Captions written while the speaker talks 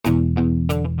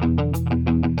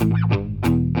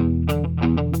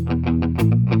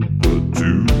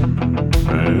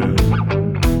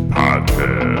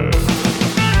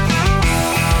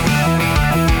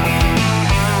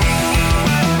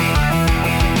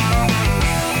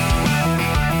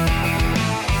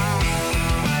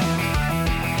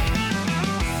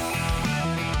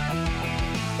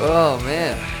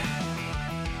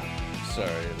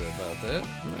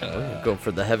welcome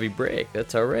for the heavy break.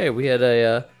 That's all right. We had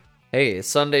a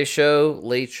Sunday show,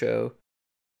 late show,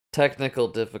 technical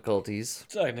difficulties.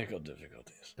 It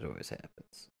always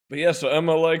happens. But yeah, so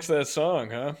Emma likes that song,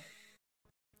 huh?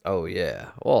 Oh yeah.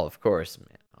 Well, of course, man.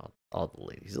 All the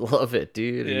ladies love it,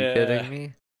 dude. Are you kidding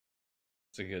me?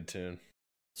 It's a good tune.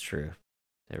 It's true.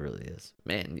 It really is.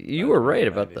 Man, you were right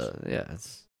about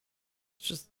it's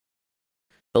just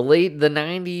the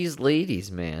 90s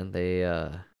ladies, man. They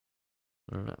I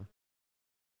don't know.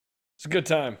 It's a good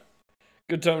time.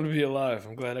 Good time to be alive.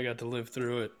 I'm glad I got to live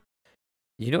through it.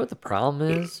 You know what the problem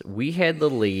is? We had the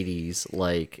ladies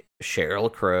like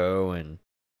Sheryl Crow and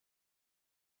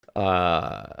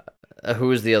who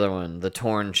was the other one? The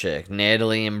torn chick,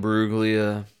 Natalie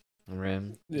Imbruglia. Right?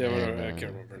 Yeah, I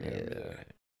can't remember.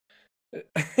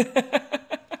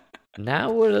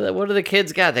 Now what do the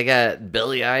kids got? They got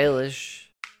Billie Eilish,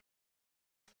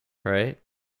 right?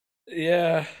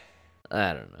 Yeah.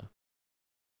 I don't know.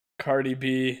 Cardi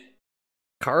B,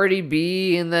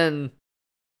 and then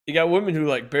you got women who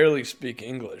like barely speak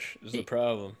English. Is the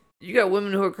problem? You got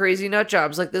women who are crazy nut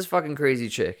jobs, like this fucking crazy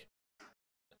chick.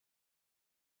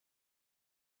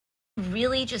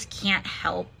 Really, just can't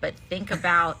help but think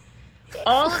about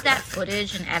all of that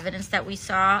footage and evidence that we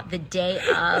saw the day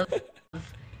of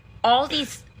all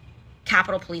these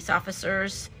Capitol Police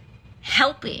officers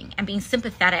helping and being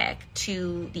sympathetic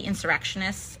to the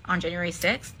insurrectionists on January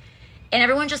 6th. And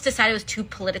everyone just decided it was too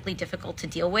politically difficult to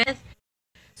deal with.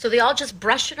 So they all just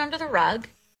brushed it under the rug.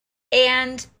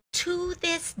 And to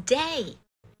this day,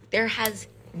 there has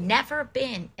never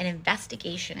been an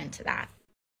investigation into that.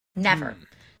 Never.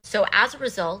 So as a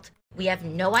result, we have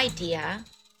no idea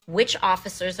which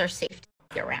officers are safe to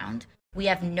be around. We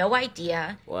have no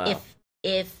idea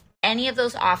if any of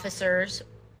those officers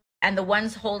and the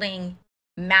ones holding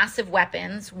massive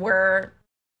weapons were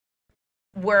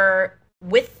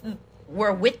with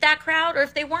that crowd or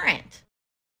if they weren't.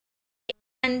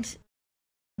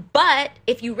 But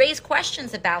if you raise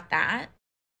questions about that,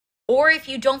 or if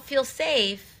you don't feel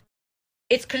safe,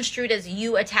 it's construed as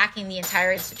you attacking the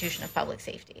entire institution of public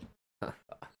safety.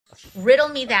 Riddle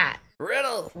me that.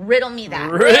 Riddle me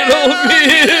that.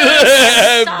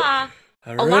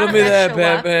 A lot of that show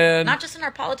up, not just in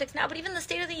our politics now, but even the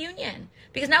State of the Union.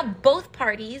 Because now both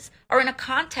parties are in a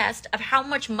contest of how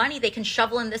much money they can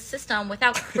shovel in this system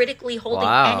without critically holding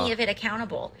any of it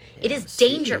accountable. It is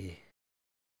danger.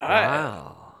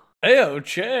 Wow. Hey,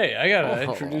 Che, I gotta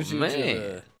introduce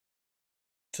you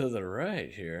to the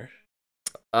right here.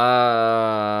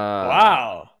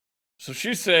 Wow. So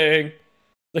she's saying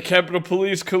the Capitol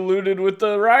Police colluded with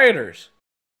the rioters.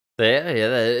 Yeah,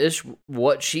 that is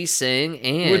what she's saying,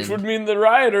 and which would mean the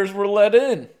rioters were let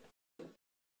in.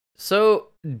 So,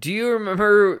 do you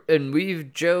remember, and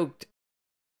we've joked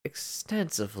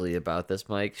extensively about this,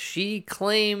 Mike, she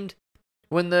claimed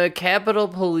when the Capitol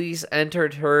Police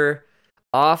entered her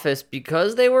office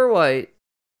because they were white,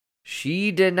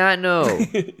 she did not know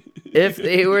if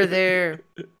they were there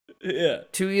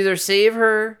to either save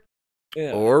her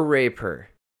or rape her.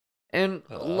 And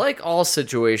like all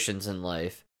situations in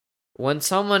life, when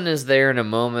someone is there in a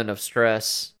moment of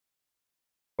stress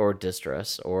or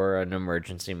distress or an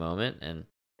emergency moment and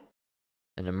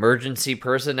an emergency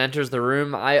person enters the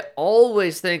room, I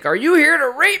always think, are you here to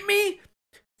rape me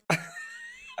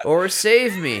or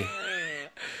save me?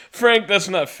 Frank, that's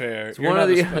not fair. It's one of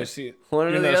the other.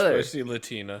 Spicy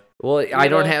Latina. Well, I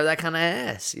don't have that kind of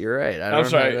ass. You're right. I'm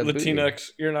sorry,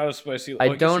 Latinx. You're not a spicy.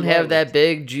 I don't have that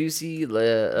big, juicy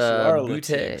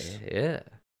booty. Yeah.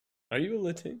 Are you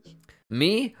a Latinx?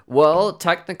 Me? Well,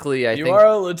 technically, I think you are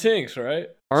a Latinx, right?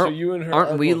 So you and her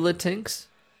aren't we Latinx?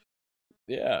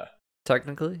 Yeah.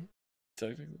 Technically.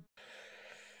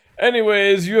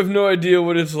 Anyways, you have no idea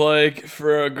what it's like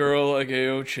for a girl like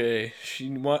Aoche.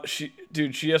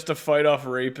 She has to fight off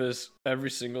rapists every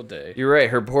single day. You're right.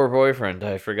 Her poor boyfriend.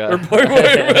 I forgot. Her poor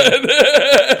boyfriend.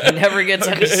 He never gets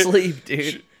any sleep,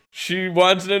 dude. She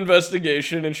wants an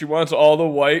investigation, and she wants all the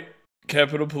white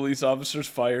Capitol Police officers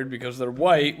fired because they're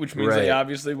white, which means they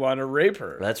obviously want to rape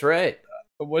her. That's right.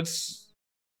 What's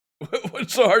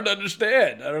so hard to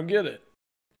understand? I don't get it.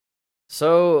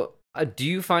 So, do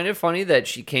you find it funny that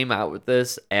she came out with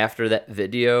this after that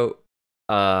video?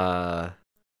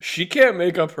 She can't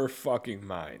make up her fucking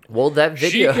mind. Well, that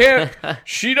video...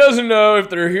 She doesn't know if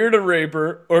they're here to rape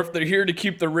her, or if they're here to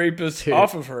keep the rapists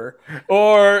off of her,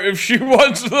 or if she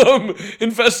wants them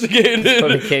investigated.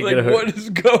 Like, what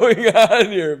is going on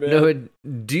here, man? No,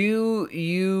 do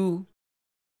you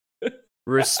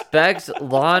respect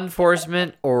law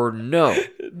enforcement or no?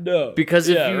 No. Because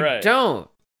if you don't,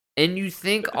 and you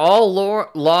think all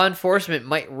law enforcement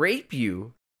might rape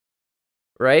you,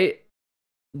 right?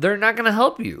 they're not gonna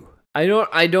help you. I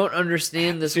don't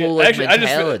understand this whole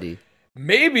mentality.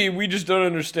 Maybe we just don't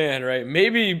understand, right?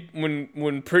 Maybe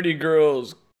when pretty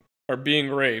girls are being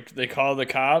raped, they call the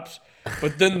cops,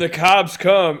 but then the cops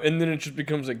come, and then it just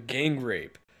becomes a gang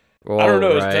rape. Oh, I don't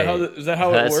know. Right. Is that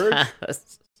how it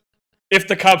works? If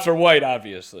the cops are white,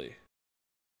 obviously.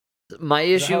 My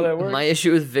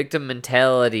issue with victim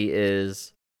mentality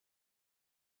is,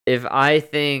 if I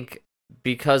think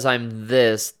because I'm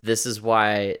this is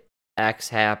why X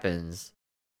happens,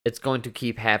 it's going to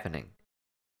keep happening.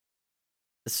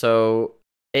 So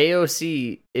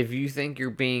AOC, if you think you're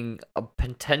being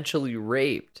potentially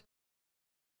raped,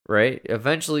 right?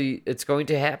 Eventually it's going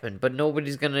to happen, but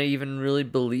nobody's going to even really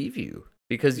believe you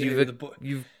because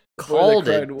you've called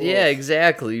it. Wolf. Yeah,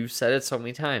 exactly. You've said it so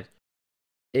many times.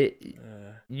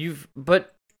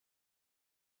 But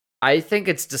I think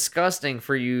it's disgusting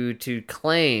for you to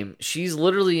claim she's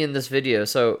literally in this video.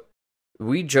 So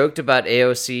we joked about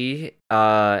AOC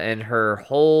and her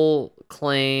whole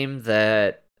claim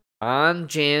that on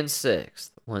Jan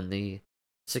 6th, when the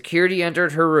security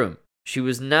entered her room, she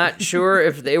was not sure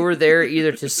if they were there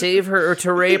either to save her or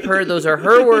to rape her. Those are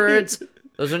her words.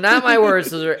 Those are not my words.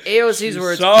 Those are AOC's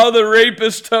words. Saw the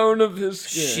rapist tone of his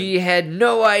skin. She had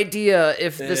no idea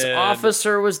if this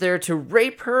officer was there to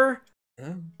rape her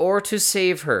or to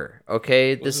save her.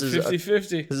 Okay? This is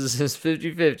 50-50. This is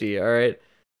 50-50, all right?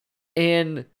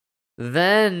 And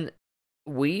then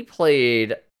we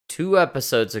played 2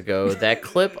 episodes ago that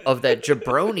clip of that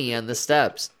jabroni on the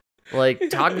steps, like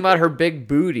talking about her big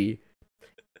booty.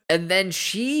 And then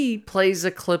she plays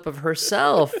a clip of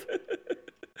herself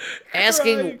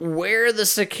asking where the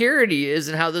security is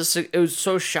and how it was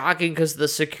so shocking because the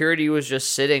security was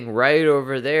just sitting right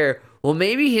over there. Well,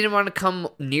 maybe he didn't want to come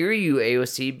near you,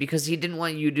 AOC, because he didn't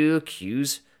want you to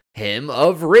accuse him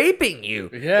of raping you.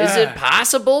 Yeah. Is it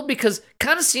possible? Because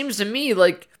kind of seems to me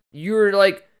like you're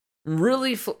like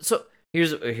really so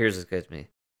here's what's good to me.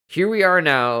 Here we are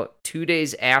now 2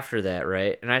 days after that,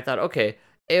 right? And I thought, okay,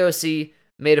 AOC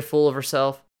made a fool of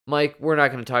herself. Mike, we're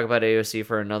not going to talk about AOC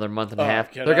for another month and a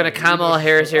half. They're going to Kamala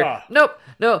Harris here. Nope.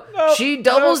 She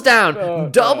doubles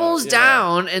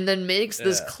down, and then makes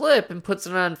this clip and puts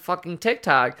it on fucking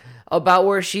TikTok about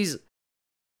where she's.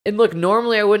 And look,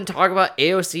 normally I wouldn't talk about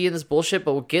AOC and this bullshit,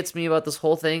 but what gets me about this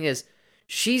whole thing is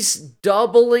she's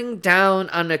doubling down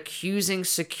on accusing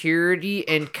security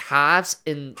and cops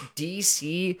in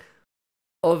DC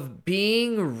of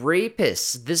being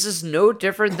rapists. This is no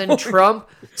different than Trump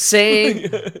saying,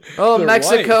 oh,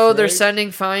 Mexico, they're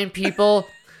sending fine people.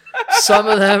 Some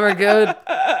of them are good.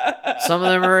 Some of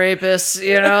them are rapists,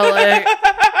 like,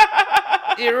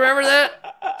 you remember that?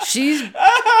 She's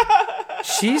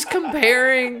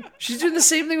doing the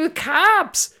same thing with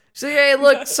cops. She's like, hey,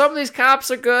 look, some of these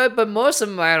cops are good, but most of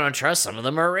them I don't trust. Some of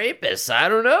them are rapists. I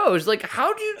don't know. It's like,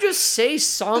 how do you just say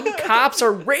some cops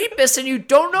are rapists and you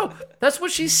don't know? That's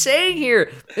what she's saying here.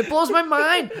 It blows my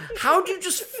mind. How do you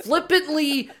just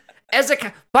flippantly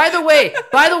by the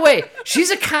way,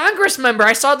 she's a Congress member.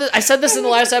 I said this in the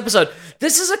last episode.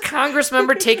 This is a Congress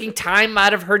member taking time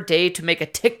out of her day to make a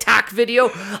TikTok video.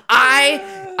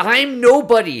 I'm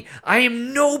nobody. I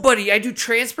am nobody. I do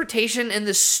transportation and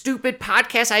this stupid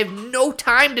podcast. I have no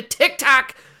time to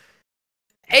TikTok.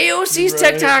 AOC's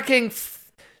TikToking.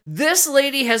 This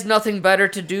lady has nothing better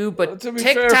to do but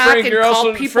TikTok and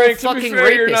call people fucking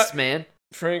rapists, man.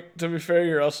 Frank, to be fair,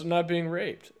 you're also not being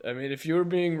raped. I mean, if you were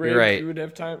being raped, you would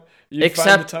have time.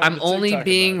 Except I'm only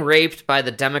being raped by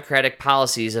the Democratic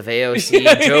policies of AOC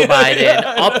and Joe Biden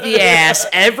up the ass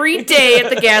every day at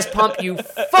the gas pump, you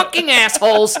fucking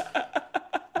assholes.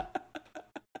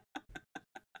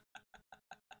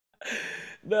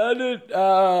 No, dude,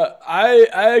 I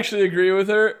actually agree with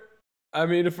her. I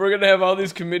mean, if we're going to have all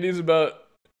these committees about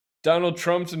Donald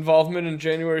Trump's involvement in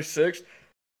January 6th,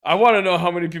 I want to know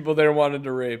how many people there wanted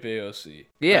to rape AOC.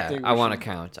 Yeah, I want to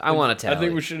count. I want to tally. I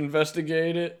think we should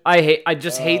investigate it. I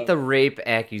just hate the rape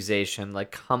accusation.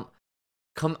 Like, come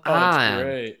on. It's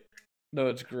great. No,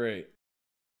 it's great.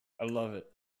 I love it.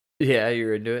 Yeah,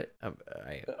 you're into it?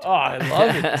 I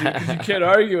love it, dude, because you can't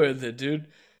argue with it, dude.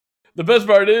 The best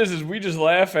part is we just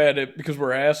laugh at it because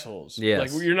we're assholes.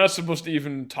 Yes. Like, you're not supposed to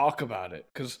even talk about it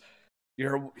because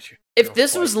if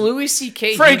this was Louis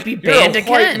C.K., he'd be banned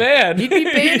again. Man. He'd be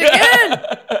banned again.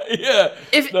 Yeah.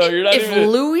 If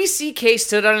Louis C.K.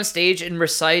 stood on a stage and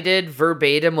recited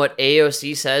verbatim what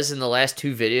AOC says in the last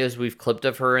 2 videos we've clipped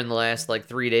of her in the last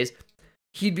 3 days,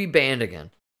 he'd be banned again.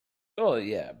 Oh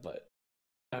yeah, but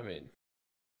I mean,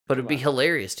 but it'd be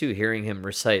hilarious too hearing him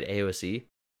recite AOC.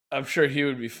 I'm sure he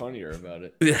would be funnier about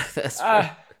it. Yeah, that's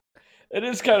right. It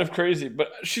is kind of crazy,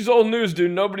 but she's old news,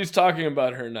 dude. Nobody's talking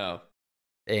about her now.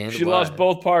 And she why? lost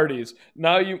both parties.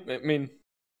 Now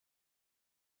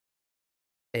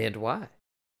And why?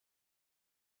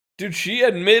 Dude, she's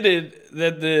admitting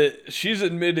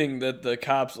that the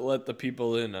cops let the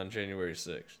people in on January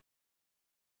 6th.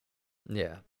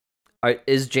 Yeah.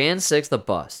 Is Jan 6th a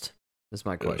bust? That's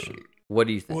my question. What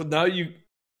do you think? Well, now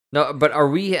No, but are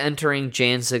we entering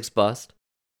Jan 6 bust?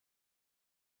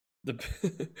 The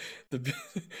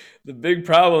big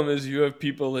problem is you have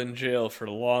people in jail for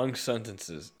long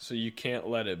sentences, so you can't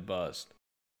let it bust.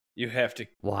 You have to.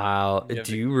 Wow.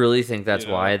 Do you really think that's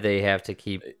why they have to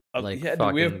keep we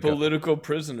have political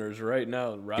prisoners right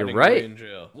now rotting You're right. away in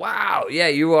jail. Wow. Yeah,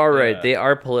 you are right. They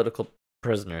are political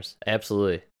prisoners.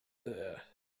 Absolutely. Yeah.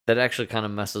 That actually kind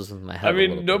of messes with my head. I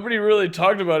mean, nobody really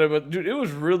talked about it, but dude, it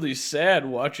was really sad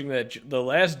watching the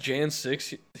last Jan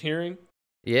 6 hearing.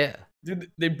 Yeah.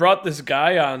 Dude, they brought this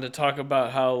guy on to talk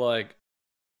about how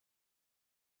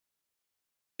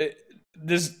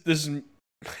dude,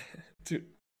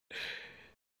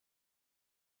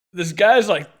 this guy's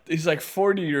he's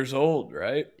 40 years old,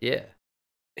 right? Yeah.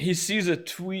 He sees a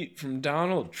tweet from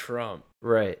Donald Trump,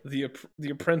 right? The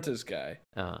Apprentice guy,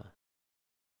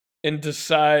 and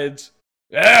decides,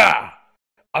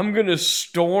 I'm gonna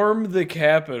storm the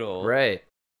Capitol, right,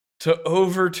 to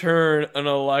overturn an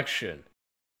election.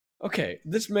 Okay,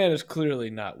 this man is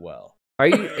clearly not well.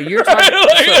 You're talking,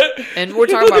 and we're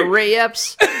talking about Ray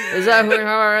Epps? Is that who?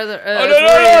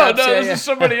 No, this is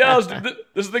somebody else.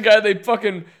 This is the guy I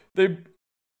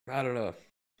don't know.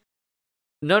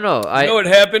 No. You know what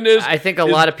happened is I think a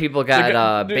lot of people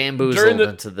got bamboozled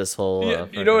into this whole.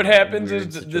 You know what happens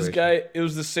is this guy. It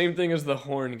was the same thing as the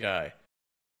Horn guy.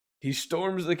 He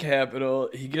storms the Capitol.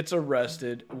 He gets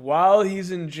arrested. While he's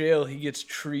in jail, he gets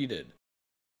treated.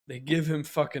 They give him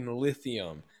fucking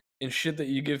lithium and shit that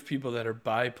you give people that are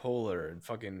bipolar and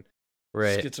fucking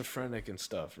schizophrenic and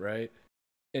stuff, right?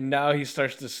 And now he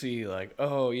starts to see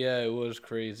oh yeah, it was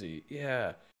crazy.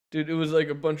 Yeah, dude, it was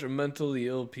a bunch of mentally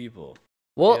ill people.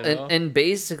 Well, and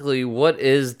basically, what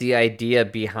is the idea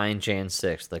behind Jan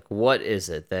 6th? What is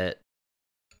it that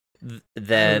I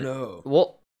don't know.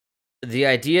 Well, the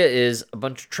idea is a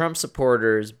bunch of Trump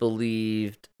supporters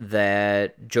believed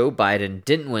that Joe Biden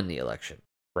didn't win the election,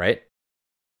 right?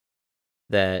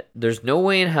 That there's no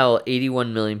way in hell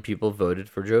 81 million people voted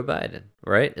for Joe Biden,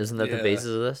 right? Isn't that the basis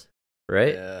of this?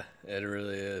 Right? Yeah, it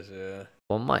really is, yeah.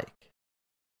 Well, Mike,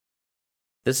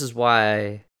 this is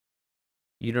why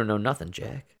you don't know nothing,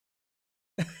 Jack.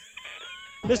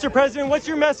 Mr. President, what's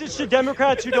your message to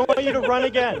Democrats who don't want you to run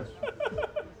again?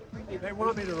 They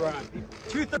want me to run.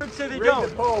 2/3 say they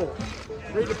don't.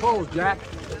 Read the polls, Jack.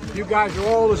 You guys are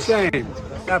all the same.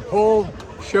 That poll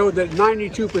showed that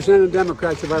 92% of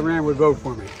Democrats, if I ran, would vote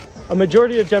for me. A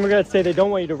majority of Democrats say they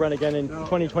don't want you to run again in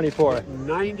 2024.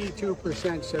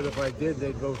 92% said if I did,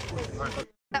 they'd vote for me.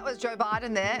 That was Joe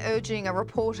Biden there urging a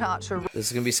reporter to... This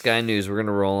is going to be Sky News. We're going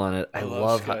to roll on it. I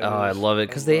love it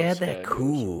because they had that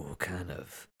cool kind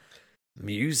of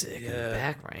music in the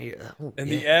background. And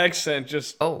the accent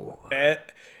just... that's right.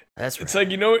 It's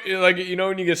when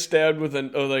you get stabbed with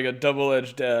a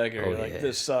double-edged dagger.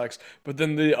 This sucks. But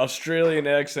then the Australian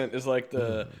accent is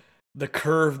the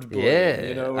curved blade. Yeah,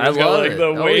 you know, I love it.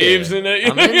 The waves in it.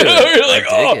 I'm into it. You're like,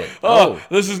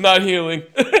 this is not healing.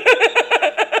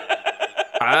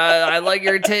 I like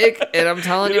your take, and I'm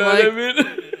telling you, Mike,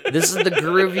 this is the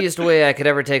grooviest way I could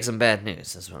ever take some bad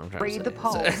news. That's what I'm trying to say. Read the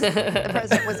polls. The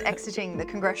president was exiting the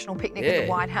congressional picnic at the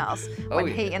White House when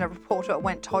he and a reporter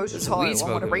went toe-to-toe on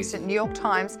what a recent New York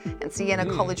Times and Siena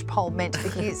College poll meant for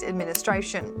his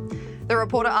administration. The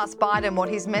reporter asked Biden what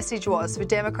his message was for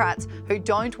Democrats who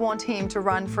don't want him to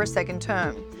run for a second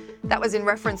term. That was in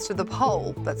reference to the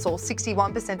poll that saw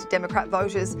 61% of Democrat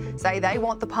voters say they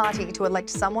want the party to elect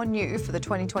someone new for the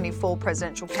 2024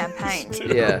 presidential campaign.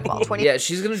 Yeah,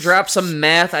 she's going to drop some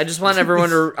math. I just want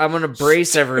everyone I'm going to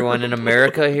brace everyone in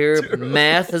America here.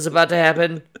 Math is about to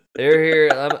happen. They're here.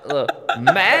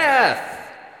 Math.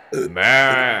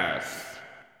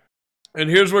 And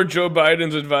here's where Joe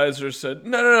Biden's advisor said,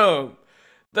 no.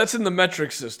 That's in the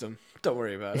metric system. Don't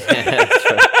worry about it.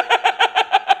 That's right.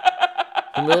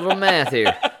 A little math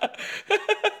here.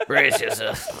 Brace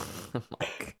yourself.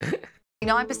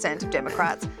 9% of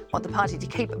Democrats want the party to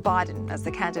keep Biden as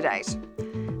the candidate.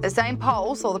 The same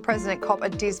poll saw the president cop a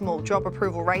dismal job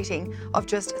approval rating of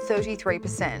just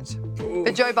 33%.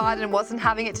 But Joe Biden wasn't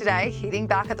having it today, hitting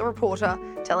back at the reporter,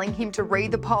 telling him to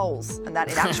read the polls, and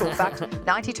that in actual fact,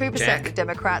 92% of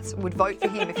Democrats would vote for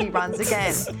him if he runs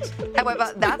again.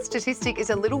 However, that statistic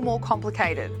is a little more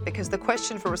complicated because the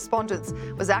question for respondents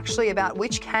was actually about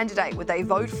which candidate would they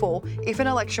vote for if an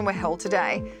election were held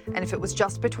today, and if it was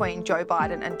just between Joe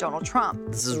Biden and Donald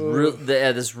Trump. This is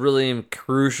really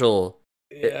crucial.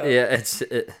 Yeah,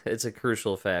 it's a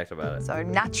crucial fact about it. So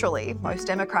naturally, most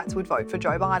Democrats would vote for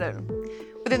Joe Biden.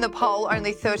 Within the poll,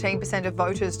 only 13% of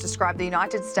voters described the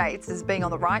United States as being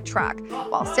on the right track,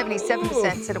 while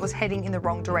 77% said it was heading in the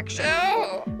wrong direction.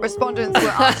 Respondents were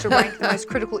asked to rank the most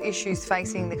critical issues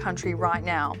facing the country right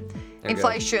now.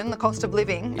 Inflation, the cost of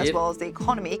living, as well as the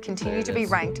economy continue to be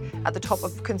ranked at the top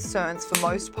of concerns for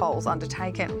most polls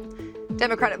undertaken.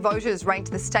 Democratic voters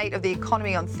ranked the state of the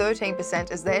economy on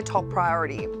 13% as their top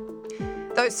priority.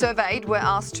 Those surveyed were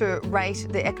asked to rate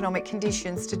the economic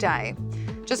conditions today.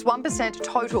 Just 1%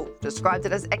 total described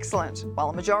it as excellent, while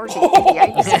a majority,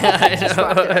 58%,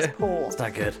 described it as poor. It's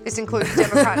not good. This includes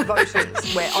Democrat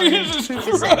voters, where only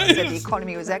 2% said the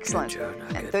economy was excellent,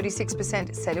 and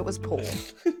 36% said it was poor.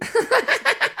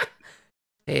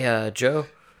 Hey, Joe.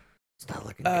 It's not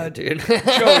looking good, dude.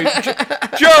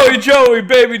 Joey,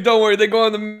 baby, don't worry. They go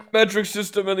on the metric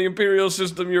system and the imperial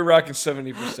system. You're rocking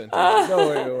 70%.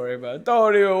 Don't even worry about it.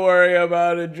 Don't even worry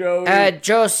about it, Joey.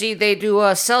 Joe, see, they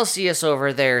do Celsius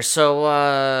over there. So,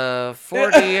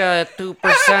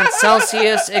 42%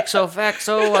 Celsius,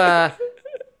 ixofacto,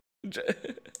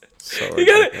 So you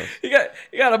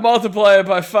gotta multiply it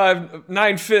by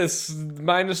 9/5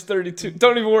 minus 32.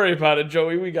 Don't even worry about it,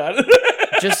 Joey. We got it.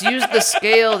 Just use the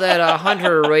scale that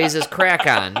Hunter raises crack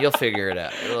on. You'll figure it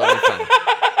out. It'll be fun.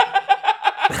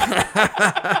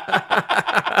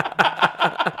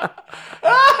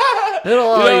 It'll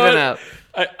all even out.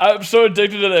 I'm so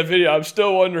addicted to that video. I'm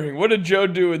still wondering, what did Joe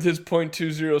do with his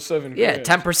 .207 grams? Yeah,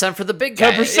 10% for the big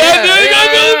guy. 10%?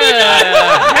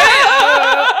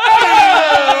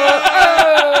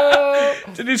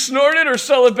 Did he snort it or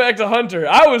sell it back to Hunter?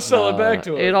 I would sell it back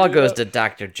to him. It all goes to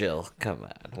Dr. Jill. Come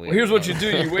on. Well, here's what you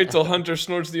do. You wait till Hunter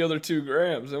snorts the other 2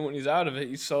 grams, and when he's out of it,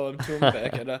 you sell it to him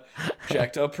back at a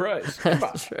jacked up price. Come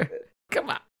on. Sure. Come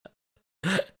on.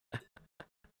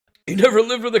 You never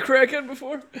lived with a crackhead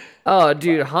before? Oh,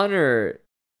 dude, Hunter.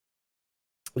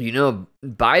 You know,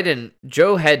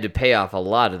 Joe had to pay off a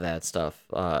lot of that stuff.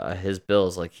 His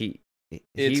bills, like he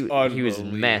was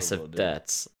in massive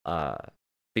debts.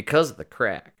 Because of the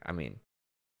crack. I mean,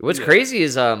 what's crazy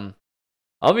is I'll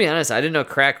be honest, I didn't know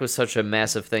crack was such a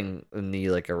massive thing in the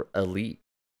elite.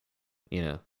 You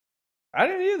know, I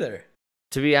didn't either.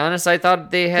 To be honest, I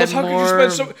thought they had more.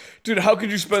 How could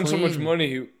you spend so much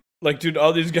money? Like, dude,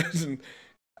 all these guys. I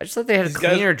just thought they had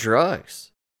cleaner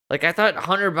drugs. Like, I thought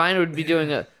Hunter Biden would be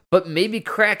doing but maybe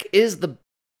crack is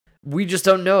we just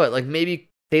don't know it. Like, maybe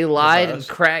they lied and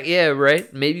crack. Yeah,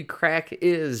 right. Maybe crack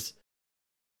is.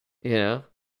 You know.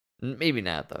 Maybe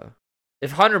not, though.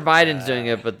 If Hunter Biden's doing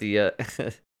it, but the...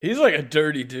 He's like a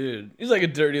dirty dude. He's like a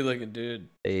dirty-looking dude.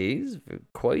 He's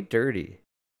quite dirty.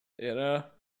 You know?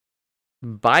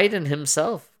 Biden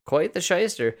himself, quite the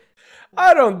shyster.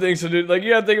 I don't think so, dude. Like, you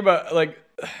gotta think about, like...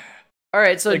 All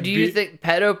right, so do you think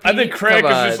Pedo Pete... I think crack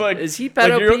is just like... Is he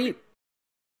Pedo Pete?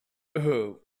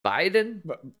 Who? Biden?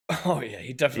 Oh, yeah,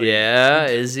 he definitely... Yeah,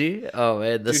 is he? Oh,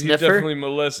 man, the sniffer? He definitely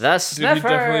molested... The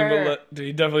sniffer!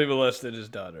 He definitely molested his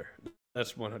daughter.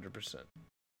 That's 100%.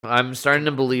 I'm starting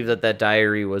to believe that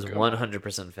diary was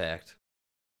 100% fact.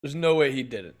 There's no way he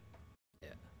did it.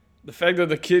 Yeah. The fact that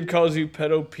the kid calls you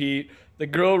Pedo Pete, the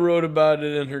girl wrote about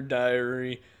it in her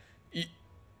diary...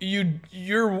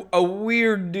 You're a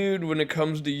weird dude when it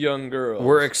comes to young girls.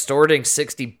 We're extorting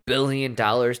 $60 billion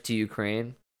to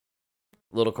Ukraine?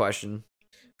 Little question.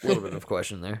 A little bit of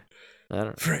question there. I don't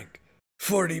know. Frank,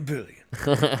 40 billion.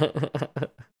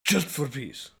 Just for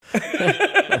peace.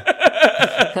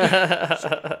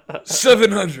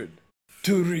 700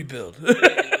 to rebuild. Who knew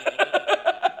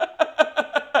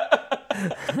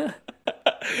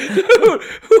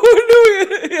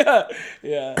it?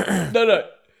 Yeah. No.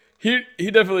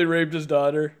 He definitely raped his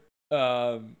daughter.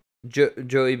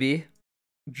 Joey B?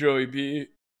 Joey B.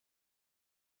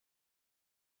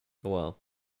 Well.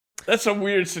 That's a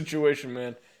weird situation,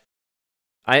 man.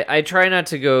 I try not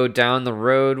to go down the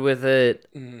road with it.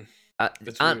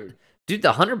 It's weird. Dude,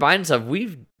 the Hunter Biden stuff,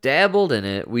 we've dabbled in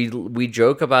it. We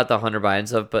joke about the Hunter Biden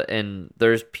stuff, and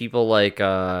there's people like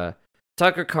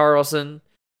Tucker Carlson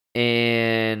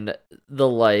and the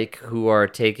like who are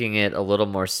taking it a little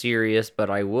more serious, but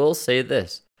I will say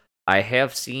this. I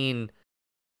have seen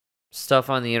stuff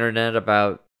on the internet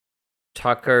about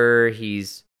Tucker.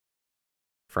 He's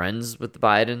friends with the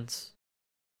Bidens.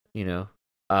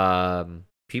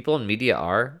 People in media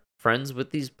are friends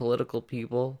with these political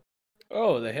people.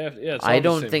 Oh, they have. Yeah, I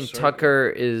don't think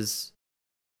Tucker is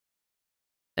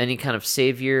any kind of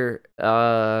savior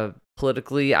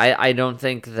politically. I don't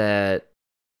think that.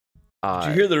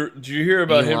 Did you hear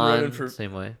about him running for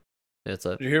same way? What's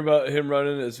up? Did you hear about him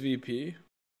running as VP?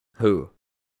 Who?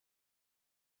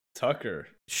 Tucker.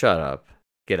 Shut up.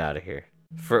 Get out of here.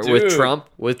 With Trump?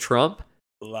 With Trump?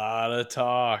 A lot of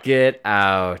talk. Get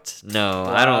out. No,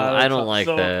 I don't like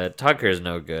that. Tucker's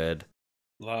no good.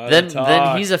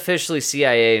 Then he's officially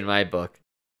CIA in my book.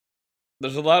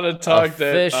 There's a lot of talk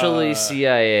officially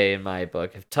CIA in my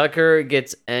book. If Tucker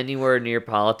gets anywhere near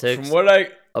politics, from what I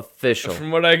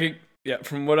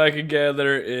could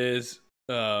gather is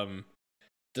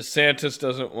DeSantis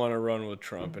doesn't want to run with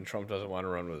Trump and Trump doesn't want to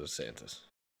run with DeSantis.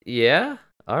 Yeah.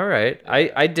 All right.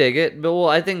 I dig it. But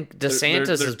I think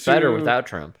DeSantis is better without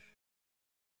Trump.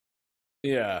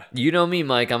 Yeah. You know me,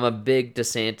 Mike. I'm a big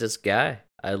DeSantis guy.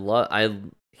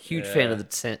 I'm huge fan of the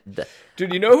DeSantis.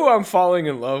 Dude, you know who I'm falling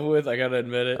in love with? I gotta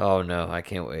admit it. Oh no, I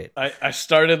can't wait. I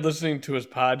started listeing to his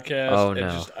podcast. Oh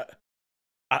no.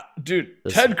 Dude,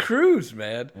 Ted Cruz,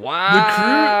 man.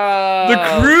 Wow. The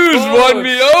Cruz won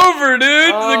me over,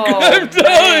 dude. I'm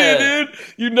telling you, dude.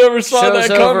 You never saw that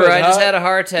coming. Over. I just had a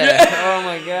heart attack. Yeah. Oh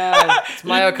my god. It's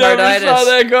myocarditis. You never saw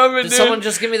that coming, Did someone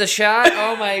just give me the shot?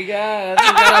 Oh my god.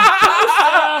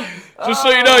 Just so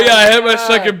you know, I had my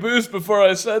second boost before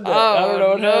I said that. I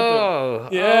don't know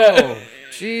what happened. Yeah. Oh,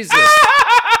 Jesus.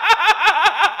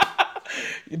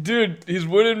 Dude, he's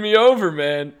winning me over,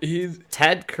 man.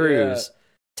 Ted Cruz. Yeah.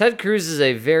 Ted Cruz is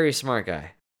a very smart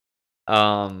guy.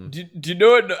 Do you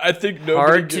know what I think?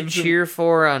 Hard to cheer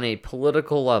for on a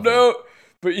political level. No,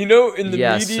 but in the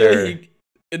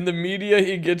media,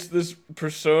 he gets this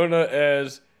persona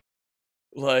as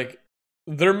like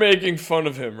they're making fun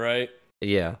of him, right?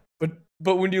 Yeah.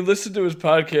 But when you listen to his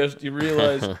podcast, you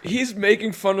realize he's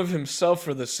making fun of himself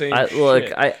for the same shit.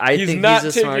 Look, I think he's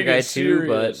a smart guy too,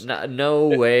 but no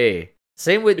way.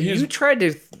 Same with you tried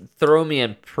to throw me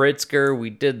on Pritzker. We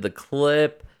did the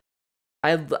clip.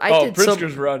 I did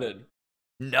Pritzker's running.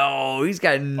 No, he's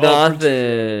got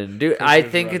nothing, dude. I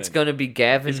think running. It's gonna be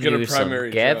Gavin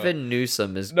Newsom. Gavin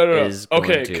Newsom is is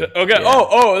okay. Going to. Okay.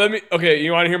 Yeah. Let me. Okay,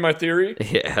 you want to hear my theory?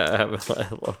 Yeah, I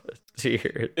love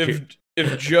it.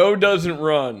 If Joe doesn't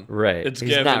run, right, it's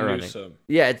Gavin Newsom.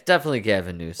 Yeah, it's definitely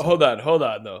Gavin Newsom. Hold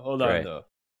on though.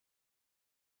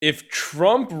 If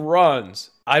Trump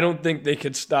runs, I don't think they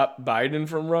could stop Biden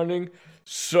from running.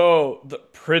 So the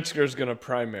Pritzker's gonna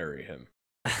primary him.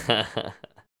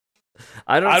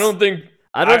 I don't see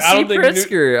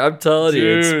Pritzker. I'm telling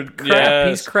you, it's crap. Yes.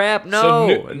 He's crap.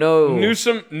 No, no.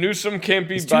 Newsom can't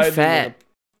beat Biden. Too fat.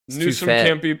 Newsom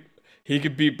can't beat. He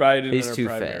could beat Biden. He's in a too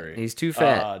primary. Fat. He's too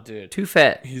fat. Dude. Too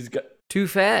fat. He's got too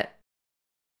fat.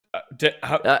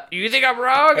 You think I'm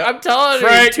wrong? I'm telling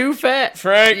you, too fat.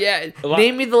 Frank,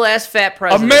 name me the last fat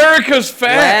president. America's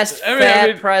fat.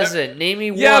 Fat president. Name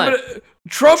me one. Yeah, but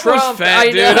Trump was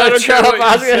fat, dude. I don't care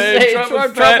what you say. Trump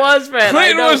was fat.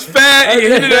 Clinton was fat. He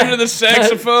hit it under the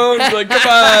saxophone. Like, come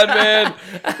on, man.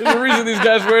 There's a reason these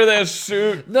guys wear that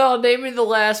suit. No, name me the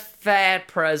last fat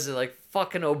president. Like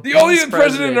fucking obese. The only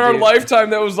president in our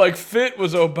lifetime that was like fit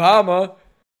was Obama.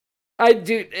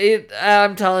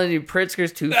 I'm telling you,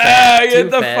 Pritzker's too fat. Get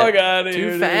the fuck out of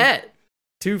here. Too fat.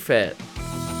 Too fat.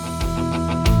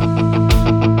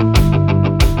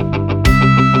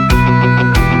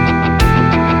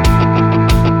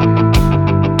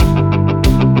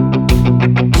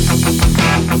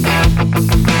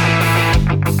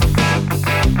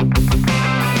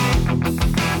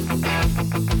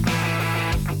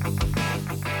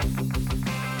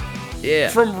 Yeah.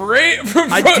 From Reagan to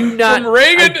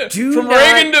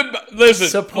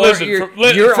listen. Frank, you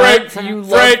love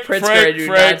Pritzker. I do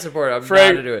not support. I'm not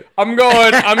to do it. I'm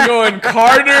going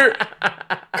Carter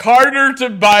to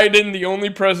Biden. The only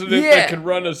president that could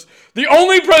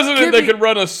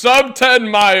run a sub 10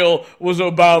 mile was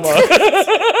Obama.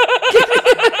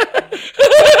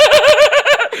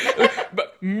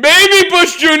 Maybe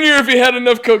Bush Jr. if he had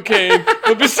enough cocaine.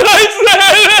 But besides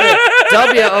that...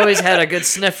 W always had a good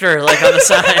snifter, like, on the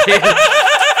side.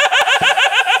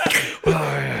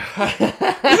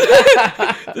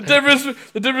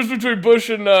 The difference between Bush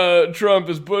and Trump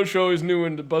is Bush always knew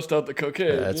when to bust out the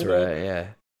cocaine. That's right, yeah.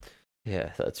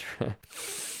 Yeah, that's right.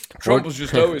 Trump was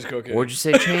just always cocaine. What'd you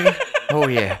say, Cheney? Oh,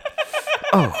 yeah.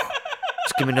 Oh,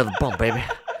 just give me another bump, baby.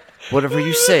 Whatever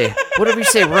you say,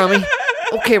 Rummy.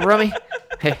 Okay, Rummy.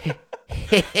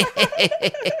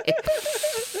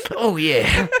 Oh,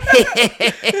 yeah.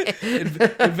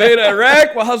 Invade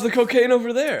Iraq? Well, how's the cocaine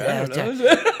over there? I don't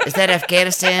know. Is that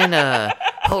Afghanistan?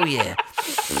 Oh, yeah.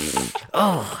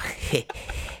 Oh.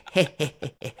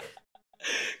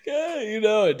 Yeah, you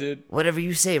know it, dude. Whatever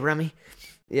you say, Rummy.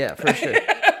 Yeah, for sure.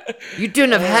 You're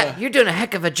doing a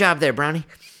heck of a job there, Brownie.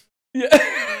 Yeah.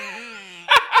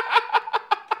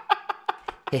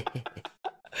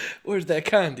 Where's that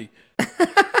Condi?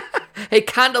 Hey,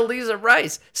 Condoleezza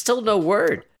Rice. Still no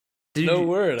word.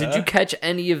 Did you catch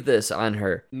any of this on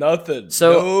her? Nothing.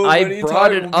 So I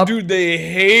brought it up. Dude, they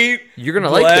hate You're gonna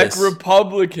black like this.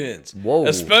 Republicans. Whoa.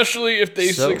 Especially if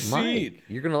they succeed. Mike,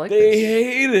 you're gonna like this. They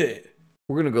hate it.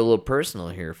 We're gonna go a little personal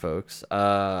here, folks.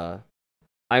 I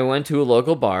went to a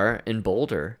local bar in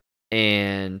Boulder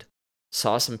and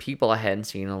saw some people I hadn't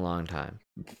seen in a long time.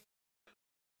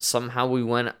 Somehow we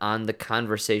went on the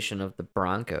conversation of the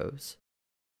Broncos,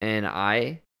 and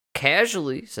I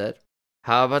casually said,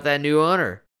 "How about that new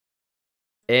owner?"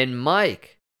 And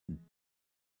Mike,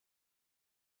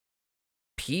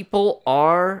 people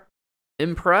are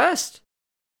impressed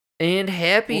and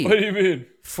happy. What do you mean?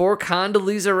 For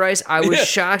Condoleezza Rice, I was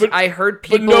shocked. I heard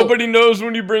people... But nobody knows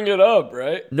when you bring it up,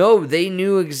 right? No, they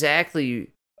knew exactly.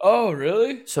 Oh,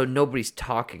 really? So nobody's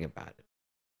talking about it.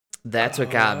 That's what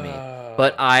got me.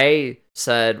 But I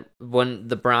said, when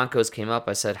the Broncos came up,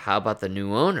 I said, how about the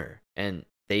new owner? And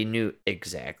they knew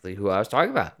exactly who I was talking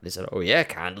about. They said, oh, yeah,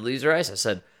 Condoleezza Rice. I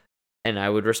said, and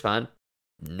I would respond,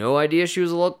 no idea she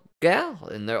was a local gal.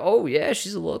 And they're, oh, yeah,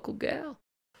 she's a local gal.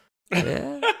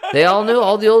 Yeah. They all knew.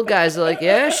 All the old guys are like,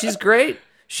 yeah, she's great.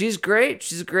 She's great.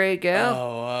 She's a great gal.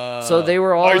 Oh, wow. So they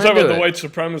were all you're talking about it. the white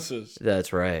supremacists.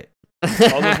 That's right.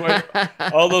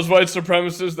 all those white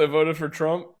supremacists that voted for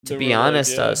Trump. To be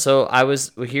honest, like, yeah. So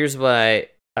here's what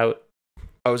I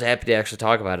was happy to actually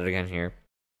talk about it again here.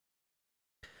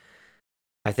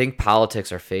 I think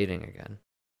politics are fading again.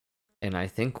 And I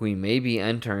think we may be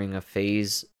entering a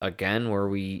phase again where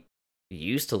we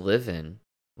used to live in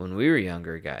when we were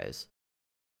younger guys.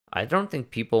 I don't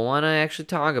think people want to actually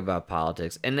talk about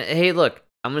politics. And hey, look,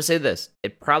 I'm going to say this.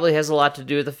 It probably has a lot to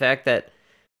do with the fact that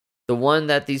the one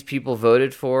that these people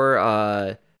voted for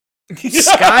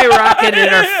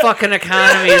skyrocketed our fucking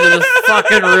economy to the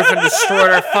fucking roof and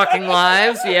destroyed our fucing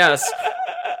lives. Yes.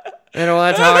 I don't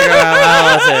want to talk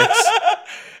about politics.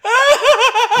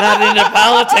 Not into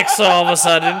politics all of a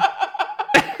sudden.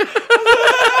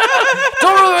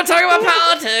 Don't really want to talk about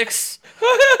politics.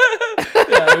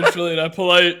 Yeah, it's really not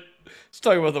polite. Let's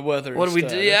talk about the weather. What do we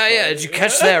do? Yeah. Did you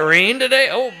catch that rain today?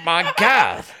 Oh my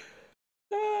god.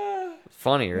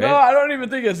 Funny, right? No, I don't even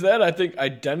think it's that. I think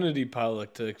identity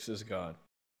politics is gone.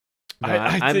 No,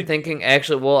 I'm thinking,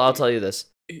 actually, well, I'll tell you this.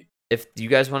 If you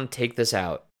guys want to take this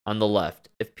out on the left,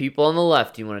 if people on the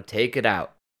left, you want to take it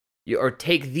out, or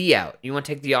take the out, you want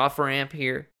to take the off-ramp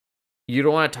here, you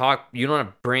don't want to talk, you don't want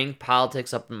to bring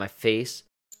politics up in my face,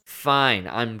 fine,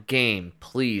 I'm game,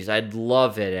 please. I'd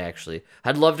love it, actually.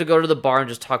 I'd love to go to the bar and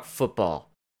just talk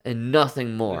football and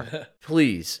nothing more.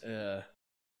 Please. Yeah.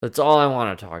 That's all I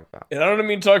want to talk about. And I don't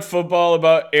mean talk football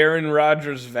about Aaron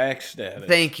Rodgers' vax status.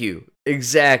 Thank you.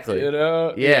 Exactly. You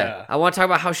know? Yeah. I want to talk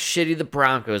about how shitty the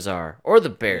Broncos are. Or the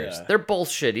Bears. Yeah. They're both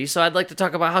shitty, so I'd like to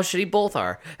talk about how shitty both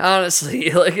are.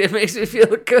 Honestly, like, it makes me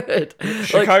feel good.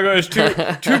 Chicago has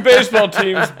two baseball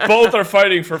teams. Both are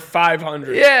fighting for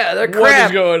 500. Yeah, they're crap. What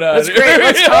is going on? That's great.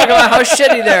 Let's talk about how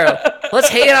shitty they're. Let's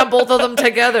hate on both of them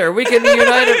together. We can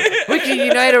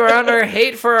unite around our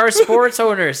hate for our sports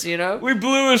owners, you know? We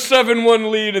blew a 7-1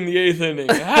 lead in the 8th inning.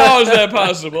 How is that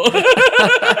possible?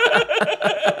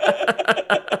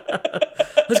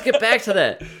 Let's get back to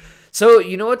that. So,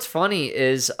 you know what's funny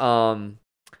is I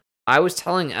was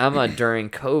telling Emma during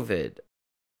COVID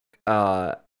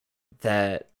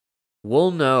that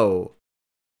we'll know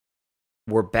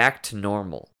we're back to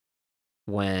normal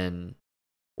when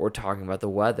we're talking about the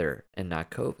weather and not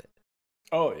COVID.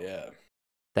 Oh, yeah.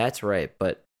 That's right.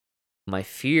 But my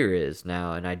fear is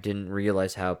now, and I didn't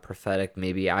realize how prophetic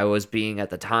maybe I was being at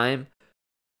the time,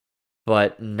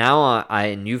 but now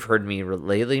and you've heard me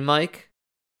lately, Mike.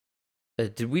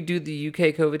 Did we do the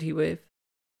UK COVID heat wave?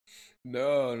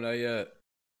 No, not yet.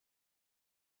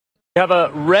 We have a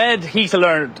red heat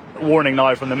alert warning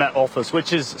now from the Met Office,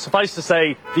 which is, suffice to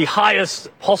say, the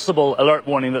highest possible alert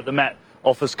warning that the Met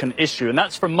Office can issue. And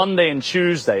that's for Monday and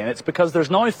Tuesday. And it's because there's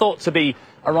now thought to be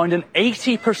around an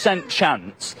 80%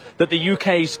 chance that the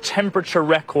UK's temperature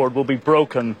record will be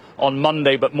broken on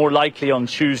Monday, but more likely on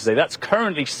Tuesday. That's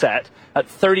currently set at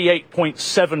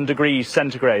 38.7 degrees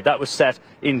centigrade. That was set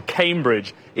in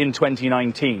Cambridge in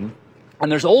 2019.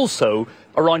 And there's also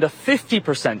around a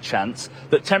 50% chance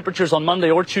that temperatures on Monday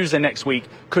or Tuesday next week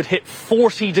could hit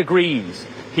 40 degrees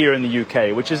here in the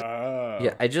UK, which is...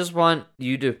 Yeah, I just want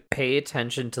you to pay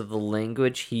attention to the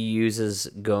language he uses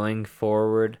going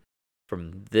forward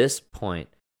from this point.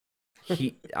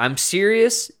 I'm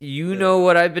serious. You know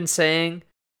what I've been saying.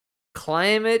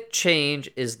 Climate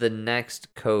change is the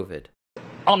next COVID.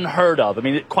 Unheard of. I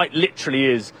mean, it quite literally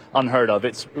is unheard of.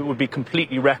 It would be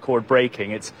completely record-breaking.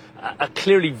 It's a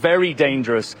clearly very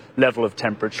dangerous level of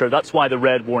temperature. That's why the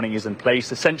red warning is in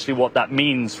place. Essentially what that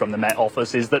means from the Met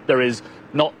Office is that there is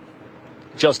not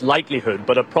just likelihood,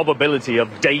 but a probability of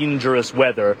dangerous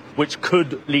weather, which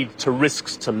could lead to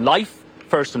risks to life,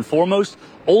 first and foremost.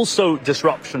 Also,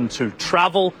 disruption to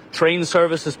travel. Train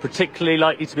services particularly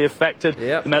likely to be affected.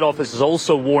 Yep. The Met Office is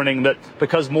also warning that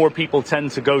because more people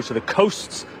tend to go to the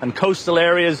coasts and coastal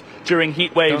areas during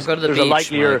heat waves, there's a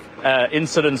likelier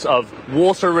incidence of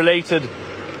water-related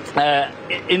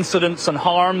incidents and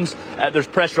harms. There's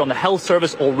pressure on the health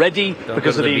service already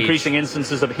because of the increasing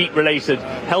instances of heat-related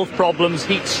health problems,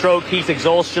 heat stroke, heat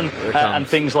exhaustion, and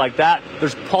things like that.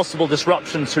 There's possible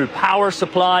disruption to power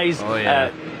supplies.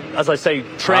 As I say,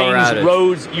 trains,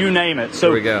 roads, you name it.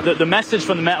 So the message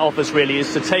from the Met Office really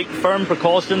is to take firm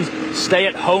precautions, stay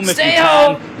at home if you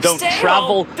can, don't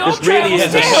travel. This really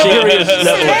is a serious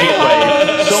level of heat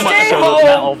wave. So much so that the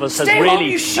Met Office has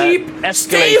really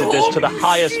escalated this to the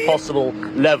highest possible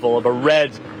level of a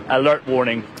red alert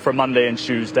warning for Monday and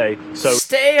Tuesday. So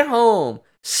stay home.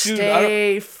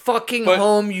 Stay fucking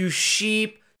home, you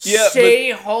sheep. Yeah,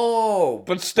 stay home.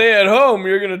 But stay at home,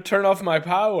 you're gonna turn off my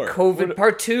power. COVID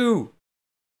part 2.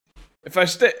 If I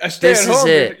stay at home. This is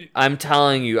it. I'm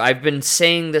telling you. I've been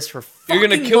saying this for fucking months, Mike. You're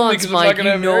gonna kill me, Mike.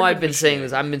 You know I've been saying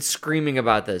this. I've been screaming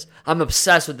about this. I'm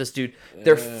obsessed with this dude.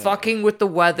 They're fucking with the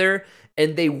weather,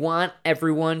 and they want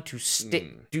everyone to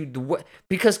stick. Dude,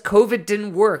 because COVID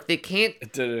didn't work. They can't.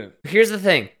 It didn't. Here's the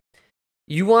thing.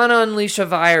 You want to unleash a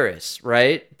virus,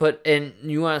 right? And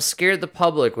you want to scare the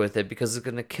public with it because it's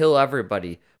going to kill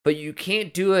everybody. But you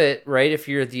can't do it, right, if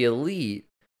you're the elite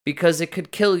because it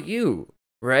could kill you,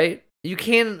 right? You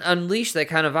can't unleash that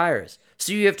kind of virus.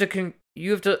 So you have to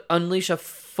unleash a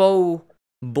faux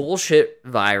bullshit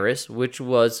virus, which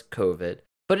was COVID.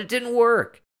 But it didn't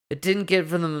work. It didn't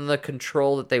give them the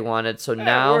control that they wanted. So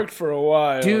now, it worked for a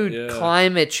while. Dude,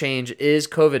 climate change is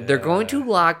COVID. They're going to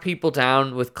lock people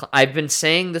down with. I've been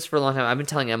saying this for a long time. I've been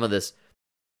telling Emma this.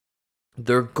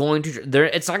 They're going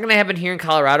to. It's not going to happen here in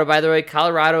Colorado. By the way,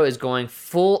 Colorado is going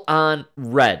full on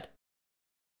red.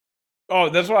 Oh,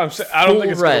 that's what I'm saying. I don't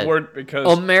think it's going to work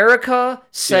because America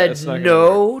said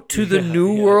no to the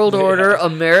New World Order.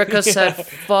 America said,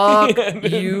 "Fuck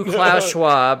you, Klaus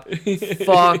Schwab.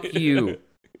 Fuck you."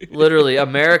 Literally,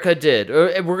 America did.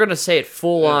 We're gonna say it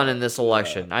full on in this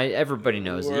election. Everybody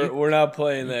knows it. We're not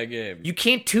playing that game. You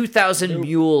can't 2,000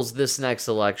 mules this next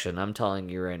election. I'm telling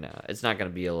you right now, it's not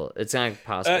gonna be it's not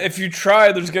possible. If you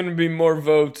try, there's gonna be more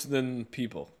votes than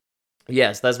people.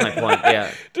 Yes, that's my point.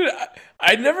 Yeah, dude,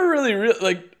 I never really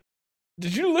like.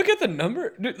 Did you look at the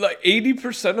number? Dude, like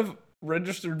 80% of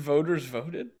registered voters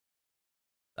voted.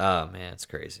 Oh man, it's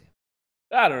crazy.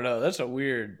 I don't know. That's a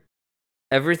weird.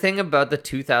 Everything about the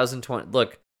 2020.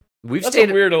 Look, that's a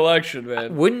weird election, man. I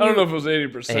don't know if it was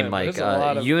 80%. Hey, Mike,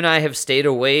 you and I have stayed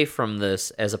away from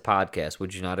this as a podcast.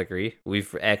 Would you not agree?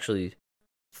 We've actually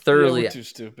thoroughly. Yeah, we're too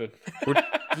stupid.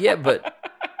 Yeah, but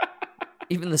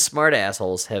even the smart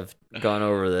assholes have gone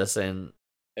over this, and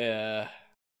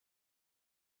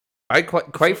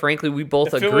quite frankly, we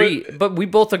both agree. But we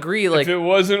both agree, like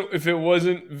if it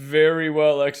wasn't very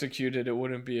well executed, it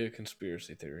wouldn't be a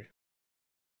conspiracy theory.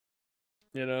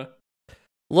 You know?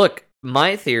 Look,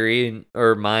 my theory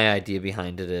or my idea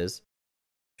behind it is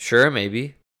sure,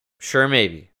 maybe.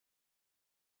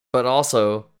 But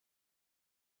also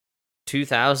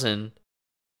 2000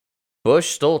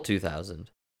 Bush stole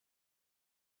 2000.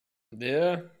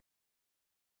 Yeah.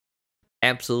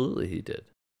 Absolutely he did.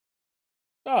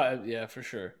 Oh, yeah, for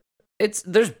sure.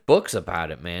 There's books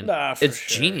about it, man. It's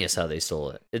sure. Genius how they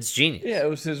stole it. It's genius. Yeah, it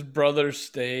was his brother's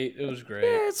state. It was great.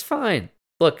 Yeah, it's fine.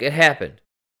 Look, it happened.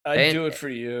 I'd do it for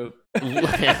you.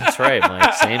 That's right,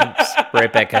 Mike. Same.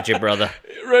 Right back at you, brother.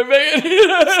 Right back at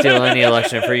you. Steal any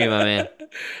election for you, my man.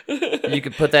 You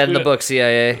could put that in the book,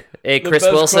 CIA. Hey, Chris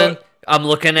Wilson, I'm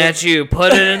looking at you.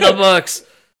 Put it in the books.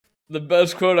 The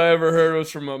best quote I ever heard was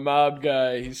from a mob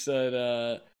guy. He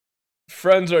said,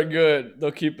 friends are good.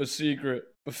 They'll keep a secret.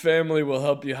 But family will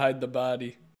help you hide the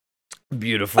body.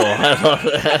 Beautiful. I love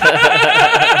that.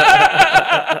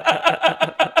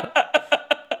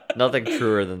 Nothing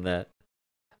truer than that.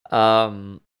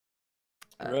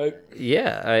 Right?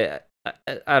 Yeah,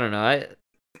 I don't know. I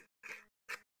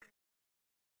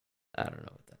don't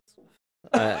know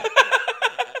what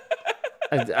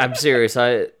that's. I'm serious.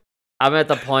 I'm at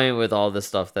the point with all this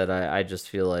stuff that I just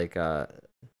feel like.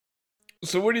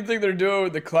 So what do you think they're doing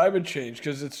with the climate change?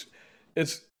 Because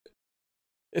it's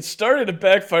starting to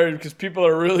backfire because people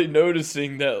are really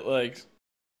noticing that, like.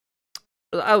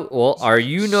 Well, are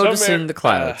you noticing the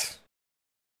clouds?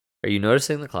 Are you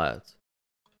noticing the clouds?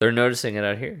 They're noticing it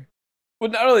out here. Well,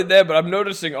 not only that, but I'm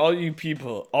noticing all you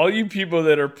people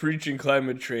that are preaching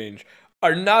climate change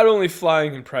are not only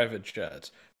flying in private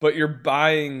jets, but you're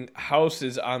buying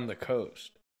houses on the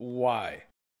coast. Why?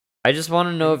 I just want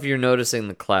to know if you're noticing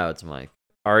the clouds, Mike.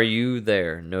 Are you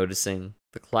there noticing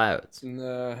the clouds?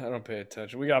 Nah, I don't pay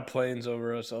attention. We got planes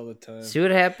over us all the time. See what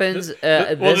happens?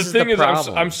 The thing is,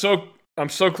 I'm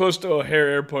so close to O'Hare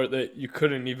Airport that you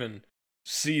couldn't even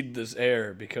see this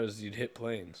air because you'd hit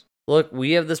planes. Look,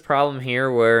 we have this problem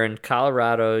here where in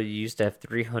Colorado you used to have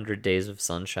 300 days of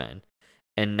sunshine.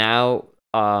 And now,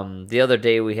 the other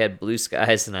day we had blue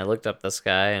skies, and I looked up the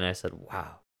sky and I said,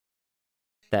 wow,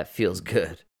 that feels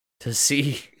good to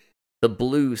see the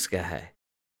blue sky.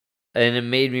 And it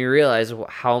made me realize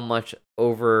how much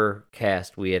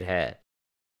overcast we had.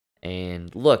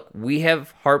 And look, we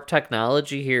have HAARP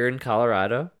technology here in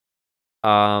Colorado.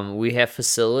 We have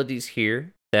facilities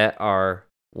here that are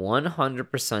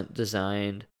 100%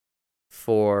 designed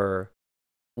for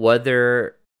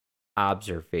weather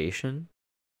observation,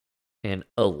 and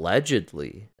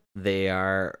allegedly they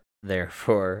are there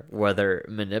for weather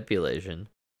manipulation.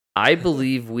 I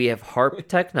believe we have HAARP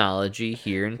technology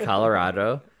here in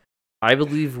Colorado. I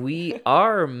believe we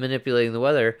are manipulating the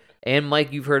weather. And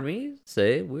Mike, you've heard me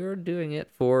say we're doing it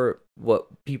for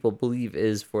what people believe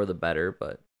is for the better,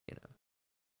 but I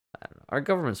don't know. Our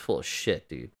government's full of shit,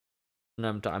 dude.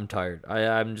 And I'm tired.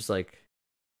 I'm just like,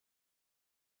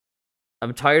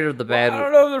 I'm tired of the bad. Well, I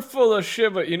don't know if they're full of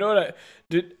shit, but you know what I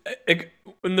did?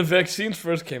 When the vaccines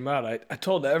first came out, I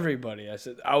told everybody, I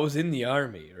said, I was in the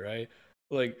army, right?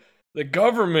 Like, the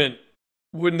government,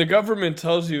 when the government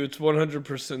tells you it's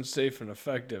 100% safe and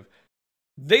effective,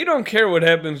 they don't care what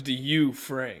happens to you,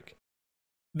 Frank.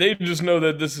 They just know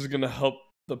that this is going to help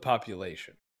the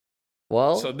population.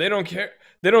 Well, so they don't care.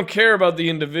 They don't care about the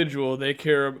individual. They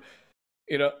care,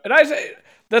 And I say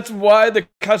that's why the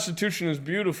Constitution is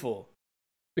beautiful,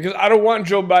 because I don't want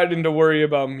Joe Biden to worry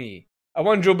about me. I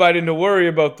want Joe Biden to worry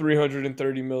about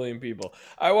 330 million people.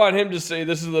 I want him to say,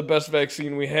 "This is the best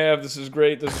vaccine we have. This is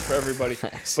great. This is for everybody."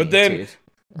 But then,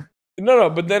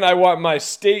 But then I want my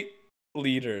state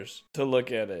leaders to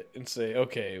look at it and say,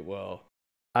 "Okay, well."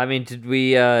 I mean, did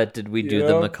we do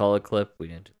the McCullough clip? We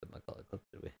didn't do the McCullough clip,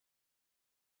 did we?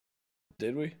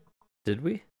 Did we? Did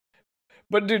we?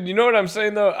 But dude, you know what I'm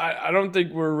saying though? I don't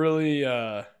think we're really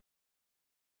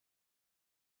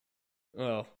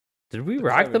well. Did we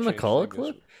rock the McCullough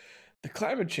clip? The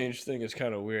climate change thing is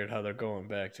kind of weird how they're going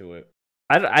back to it.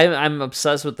 I'm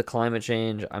obsessed with the climate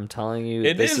change. I'm telling you,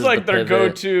 it is like their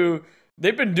go-to.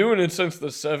 They've been doing it since the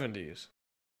 70s.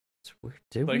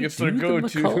 It's their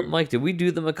go-to. Mike, did we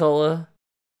do the McCullough?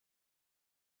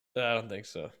 I don't think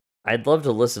so. I'd love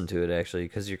to listen to it actually,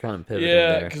 because you're kind of pivoting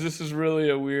there. Yeah, because this is really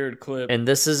a weird clip. And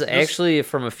this is actually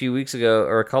from a few weeks ago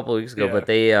or a couple of weeks ago, but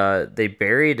they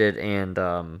buried it, and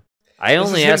I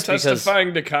only asked because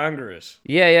testifying to Congress.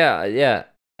 Yeah.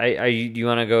 You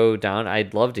want to go down?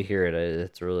 I'd love to hear it.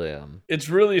 It's really It's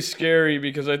really scary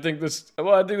because I think this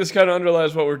kind of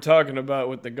underlies what we're talking about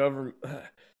with the government.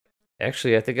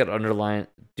 Actually, I think it underlines.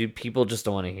 Dude, people just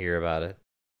don't want to hear about it.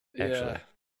 Actually,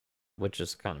 which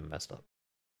is kind of messed up.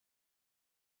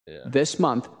 Yeah. This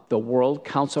month, the World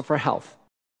Council for Health,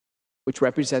 which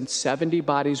represents 70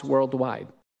 bodies worldwide,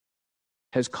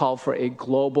 has called for a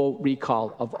global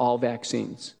recall of all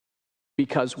vaccines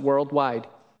because worldwide,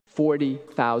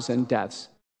 40,000 deaths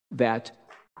that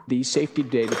these safety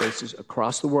databases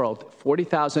across the world,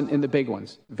 40,000 in the big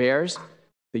ones, VAERS,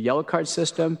 the Yellow Card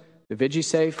system, the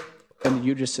VigiSafe, and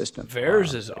the UDRA system.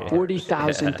 VAERS is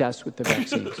 40,000 deaths with the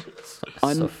vaccines.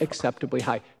 Unacceptably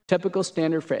high. Typical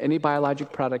standard for any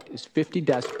biologic product is 50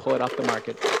 deaths, pull it off the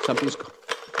market. Something's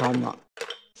gone wrong.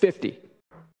 50,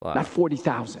 not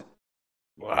 40,000.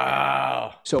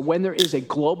 Wow. So when there is a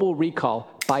global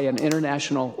recall by an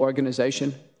international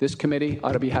organization, this committee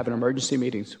ought to be having emergency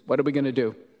meetings. What are we going to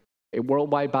do? A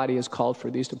worldwide body has called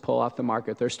for these to pull off the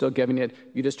market. They're still giving it.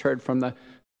 You just heard from the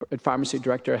pharmacy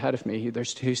director ahead of me.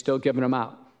 He's still giving them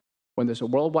out. When there's a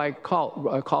worldwide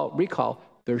recall,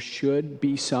 there should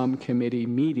be some committee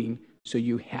meeting so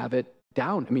you have it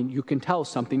down. I mean, you can tell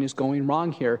something is going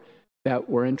wrong here, that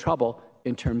we're in trouble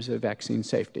in terms of vaccine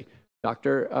safety.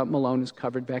 Dr. Malone has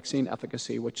covered vaccine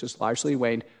efficacy, which is largely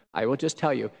waned. I will just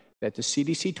tell you that the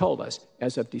CDC told us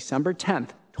as of December 10th,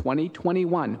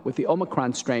 2021, with the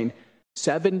Omicron strain,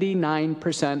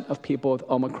 79% of people with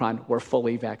Omicron were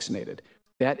fully vaccinated.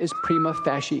 That is prima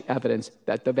facie evidence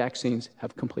that the vaccines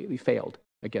have completely failed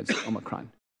against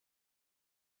Omicron.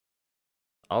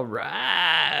 All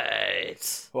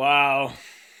right. Wow.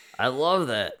 I love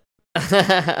that.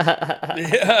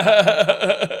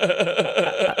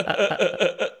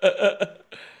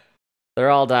 They're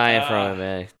all dying from it,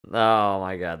 man. Oh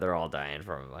my god, they're all dying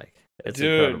from it, Mike. It's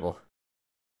incredible.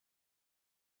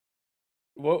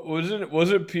 What was it?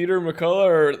 Was it Peter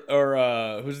McCullough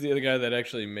or who's the other guy that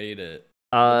actually made it?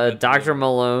 Dr.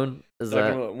 Malone.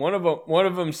 Malone. One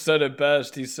of them said it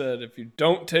best. He said, "If you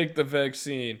don't take the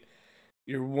vaccine,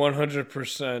 you're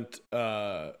 100%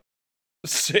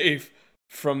 safe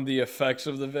from the effects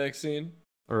of the vaccine."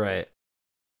 Right.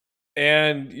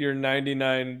 And you're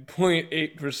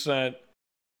 99.8%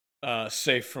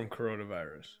 safe from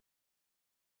coronavirus.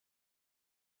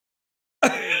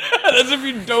 That's if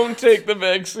you don't take the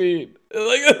vaccine.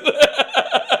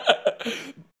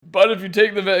 But if you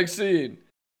take the vaccine,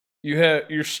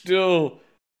 you're still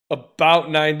about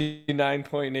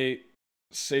 99.8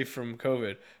 safe from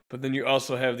COVID. But then you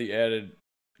also have the added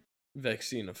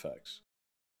vaccine effects.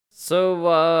 So,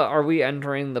 are we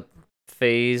entering the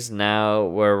phase now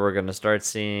where we're going to start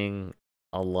seeing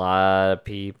a lot of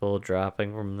people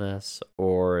dropping from this,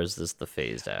 or is this the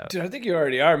phased out? Dude, I think you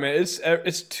already are, man. It's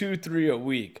 2-3 a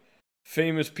week.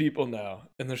 Famous people now,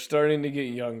 and they're starting to get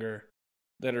younger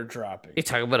that are dropping. You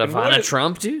talking about Ivana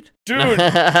Trump, dude? Dude,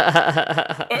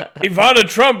 Ivana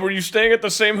Trump, were you staying at the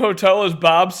same hotel as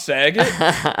Bob Saget?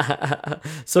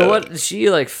 So what, she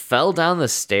like fell down the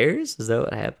stairs? Is that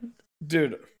what happened?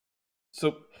 Dude,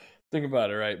 so think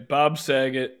about it, right? Bob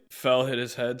Saget fell, hit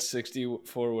his head,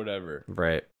 64, whatever.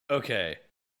 Right. Okay.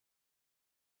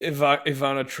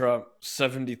 Ivana Trump,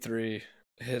 73,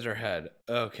 hit her head.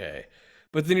 Okay.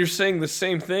 But then you're saying the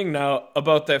same thing now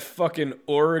about that fucking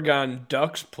Oregon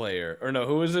Ducks player. Or no,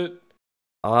 who is it?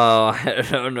 Oh,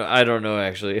 I don't know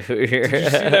actually. Did you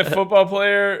see that football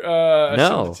player?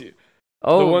 No.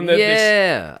 Oh, the one that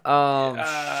shit.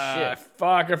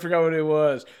 Fuck, I forgot what it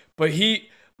was. But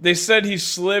they said he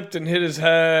slipped and hit his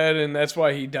head, and that's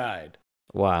why he died.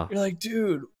 Wow. You're like,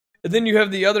 dude. And then you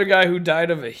have the other guy who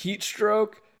died of a heat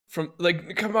stroke from,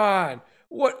 like, come on.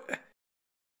 What?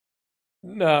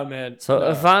 Nah, man. So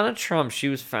Ivana Trump, she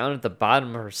was found at the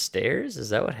bottom of her stairs? Is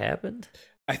that what happened?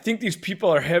 I think these people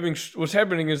are what's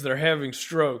happening is they're having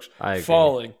strokes,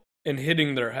 falling and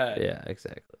hitting their head. Yeah,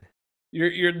 exactly.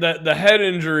 The head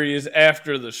injury is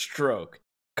after the stroke.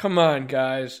 Come on,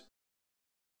 guys.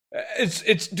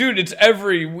 It's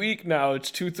every week now. It's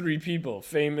 2-3 people,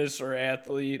 famous or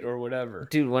athlete or whatever.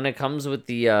 Dude, when it comes with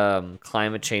the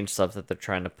climate change stuff that they're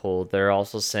trying to pull, they're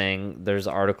also saying there's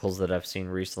articles that I've seen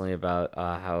recently about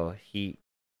how the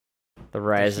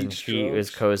rise in heat is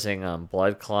causing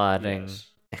blood clotting.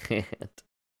 Yes.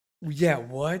 Yeah,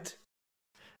 what?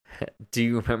 Do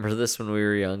you remember this when we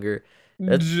were younger?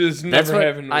 I'm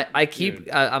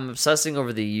obsessing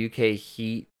over the UK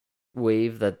heat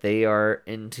wave that they are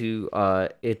into.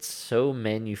 It's so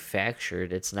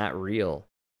manufactured, it's not real.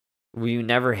 We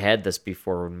never had this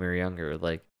before when we were younger.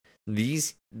 Like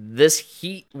this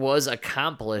heat was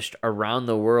accomplished around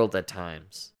the world at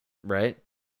times, right?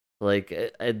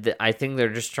 Like I think they're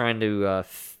just trying to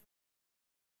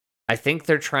I think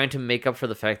they're trying to make up for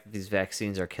the fact that these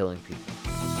vaccines are killing people.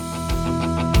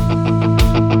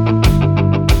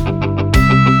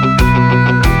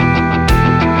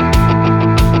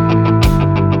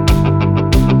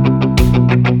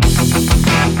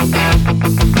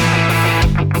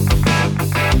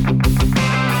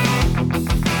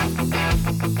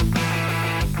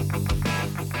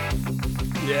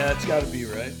 Yeah, it's got to be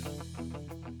right.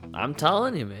 I'm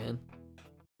telling you, man.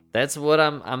 That's what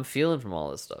I'm feeling from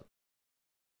all this stuff.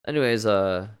 Anyways,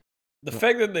 the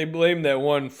fact that they blame that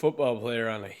one football player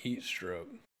on a heat stroke.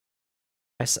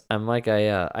 I'm like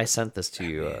I sent this to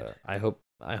you. I hope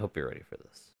you're ready for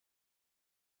this.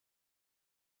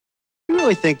 You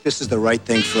really think this is the right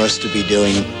thing for us to be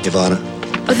doing, Ivana?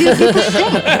 What do people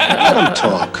think? Let them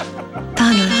talk.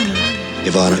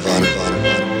 Ivana.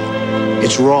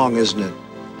 It's wrong, isn't it?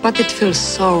 But it feels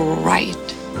so right.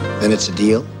 Then it's a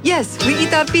deal? Yes, we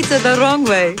eat our pizza the wrong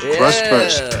way. Yeah. Crust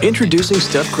first. Introducing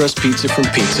stuffed crust pizza from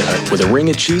Pizza Hut. With a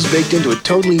ring of cheese baked into a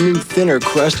totally new, thinner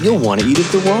crust, you'll want to eat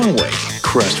it the wrong way.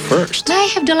 Crust first. May I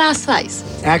have the last slice?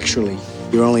 Actually,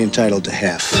 you're only entitled to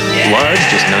half. Yeah. Large,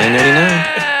 just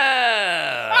 $9.99.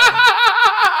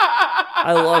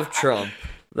 I love Trump.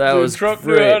 That was Trump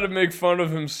great. knew how to make fun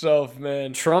of himself,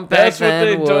 man. Trump back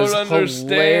then was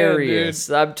hilarious.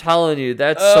 Dude. I'm telling you,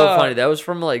 that's so funny. That was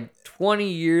from like 20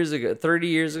 years ago, 30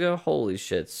 years ago. Holy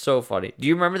shit, so funny. Do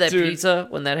you remember that pizza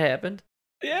when that happened?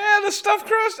 Yeah, the stuffed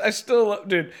crust. I still love,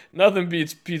 dude. Nothing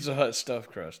beats Pizza Hut stuffed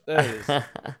crust. That is,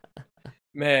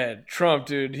 man. Trump,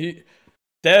 dude.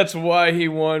 That's why he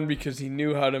won, because he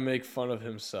knew how to make fun of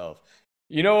himself.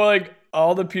 You know, like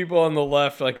all the people on the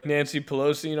left, like Nancy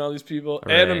Pelosi and all these people,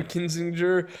 Right. Adam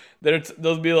Kinzinger,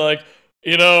 they'll be like,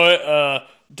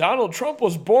 Donald Trump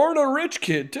was born a rich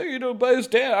kid, too, by his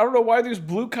dad. I don't know why these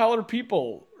blue collar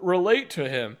people relate to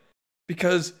him,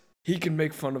 because he can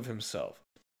make fun of himself.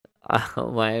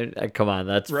 Oh my! Come on,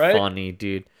 that's right? funny,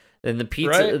 dude. And the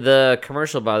pizza, the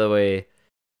commercial, by the way,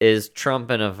 is Trump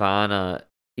and Ivana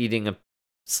eating a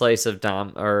slice of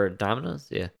Domino's,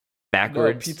 yeah.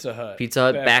 Backwards. No, Pizza Hut. Pizza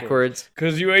Hut backwards.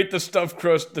 Because you ate the stuffed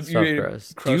crust. Do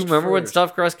you remember when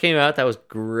stuffed crust came out? That was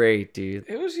great, dude.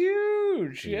 It was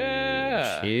huge.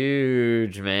 Yeah.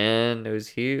 Huge, man. It was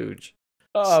huge.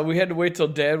 Oh, we had to wait till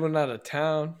Dad went out of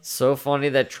town. So funny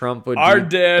that Trump would. Our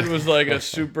dad was like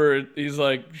he's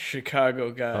like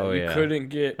Chicago guy. Oh, you yeah. couldn't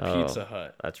get Pizza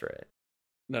Hut. That's right.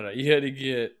 No, you had to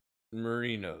get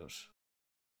Marino's.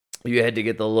 You had to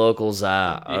get the locals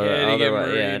out.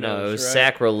 Yeah, no, it was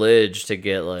sacrilege to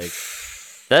get like.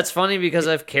 That's funny because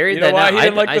I've carried you know that. Why? Now. He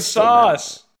didn't like the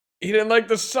sauce. He didn't like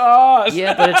the sauce.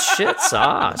 Yeah, but it's shit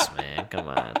sauce, man. Come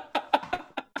on,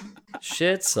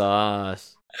 shit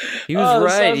sauce. He was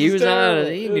right. He was on.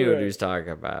 He knew what he was talking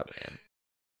about, man.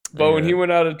 But when he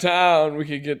went out of town, we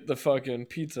could get the fucking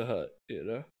Pizza Hut.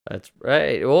 That's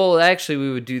right. Well, actually,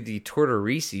 we would do the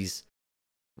Tortorices.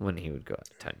 When he would go out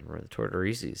of town, you remember the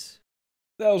Tortorices?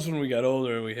 That was when we got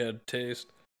older and we had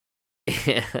taste.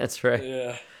 Yeah, that's right.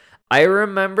 Yeah. I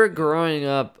remember growing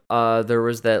up, there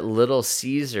was that Little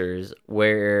Caesars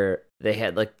where they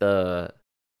had like the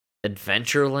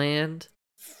Adventureland.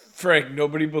 Frank,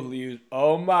 nobody believes.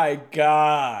 Oh my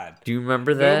God. Do you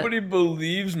remember that? Nobody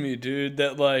believes me, dude.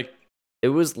 That like. It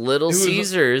was Little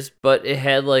Caesars, but it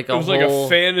had like a whole... It was like a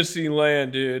fantasy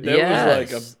land, dude. That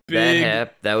was like a big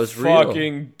that was real.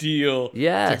 fucking deal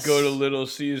to go to Little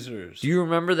Caesars. Do you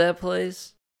remember that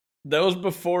place? That was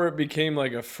before it became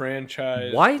like a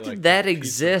franchise. Why did that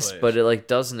exist, but it like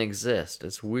doesn't exist?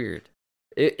 It's weird.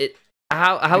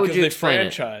 How would you explain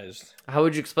franchised. it? How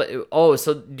would you explain it? Oh,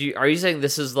 so are you saying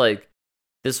this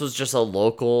was just a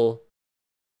local...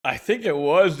 I think it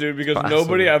was, dude, because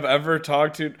nobody I've ever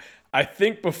talked to... I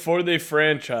think before they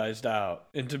franchised out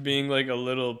into being like a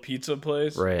little pizza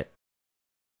place. Right.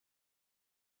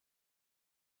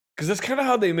 Because that's kind of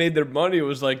how they made their money. It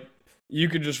was like you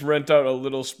could just rent out a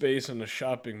little space in a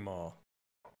shopping mall.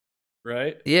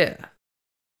 Right? Yeah.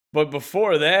 But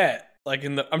before that, like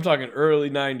I'm talking early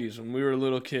 90s when we were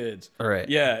little kids. All right.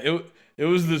 Yeah, it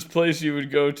was this place you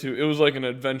would go to. It was like an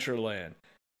adventure land.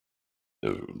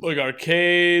 Like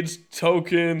arcades,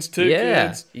 tokens,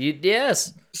 tickets. Yeah.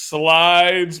 Yes.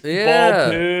 Slides, ball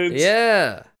pits.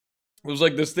 Yeah. It was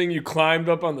like this thing you climbed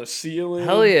up on the ceiling.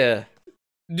 Hell yeah.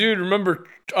 Dude, remember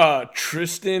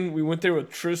Tristan? We went there with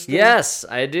Tristan. Yes,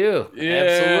 I do. Yeah,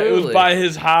 absolutely. It was by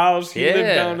his house. He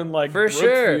lived down in like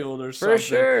Brookfield or something. For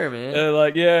sure, man. And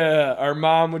like, yeah, our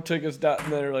mom would take us down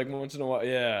there like once in a while.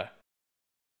 Yeah.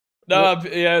 No,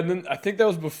 yeah, and then I think that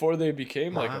was before they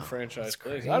became like a franchise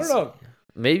place. I don't know.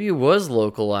 Maybe it was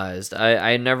localized.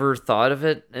 I never thought of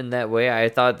it in that way. I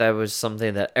thought that was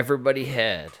something that everybody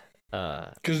had.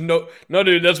 Because no,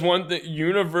 dude, that's one thing.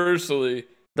 Universally,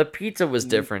 the pizza was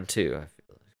different too. I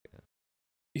feel like.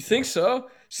 You think so?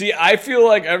 See, I feel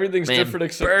like everything's different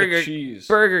except the cheese.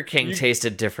 Burger King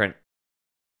tasted different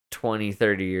 20,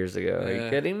 30 years ago. Are you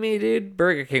kidding me, dude?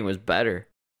 Burger King was better.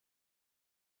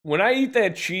 When I eat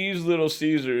that cheese Little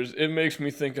Caesars, it makes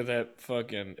me think of that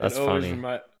fucking... That's funny.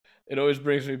 It always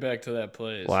brings me back to that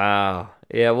place. Wow.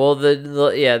 Yeah, well,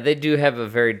 they do have a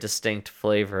very distinct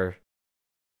flavor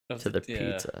to the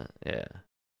pizza. Yeah.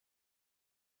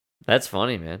 That's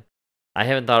funny, man. I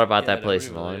haven't thought about that place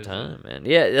in a long time, man.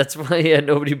 Yeah, that's why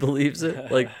nobody believes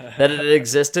it. Like, that it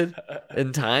existed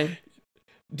in time.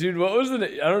 Dude, what was I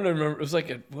don't remember. It was like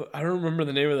I don't remember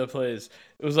the name of the place.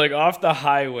 It was like off the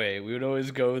highway. We would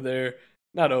always go there.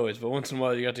 Not always, but once in a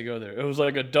while you got to go there. It was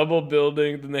like a double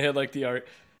building. Then they had like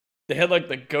they had like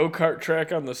the go-kart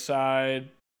track on the side.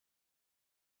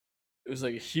 It was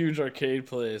like a huge arcade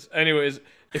place. Anyways,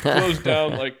 it closed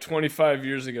down like 25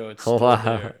 years ago. It's still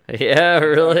there. Yeah,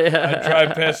 really? I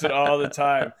drive past it all the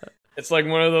time. It's like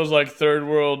one of those like third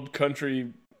world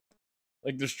country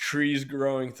Like there's trees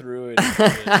growing through it.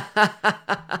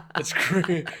 It's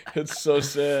crazy. It's so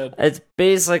sad. It's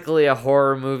basically a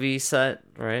horror movie set,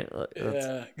 right?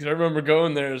 Yeah, because I remember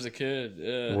going there as a kid.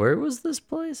 Yeah. Where was this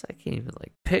place? I can't even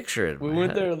picture it. We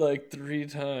went there like 3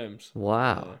 times.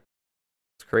 Wow, yeah.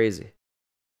 It's crazy.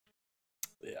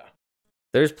 Yeah,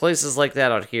 there's places like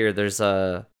that out here. There's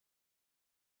an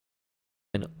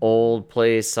old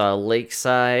place,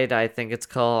 Lakeside, I think it's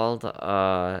called.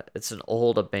 It's an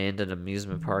old abandoned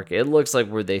amusement park. It looks like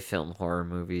where they film horror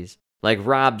movies. Like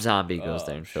Rob Zombie goes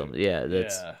there and films. Yeah,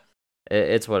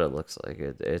 it's what it looks like.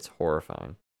 It's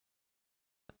horrifying.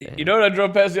 You know what I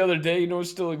drove past the other day? You know what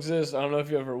still exists? I don't know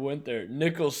if you ever went there.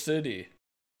 Nickel City.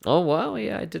 Oh wow,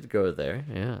 yeah, I did go there.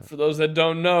 Yeah. For those that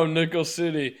don't know, Nickel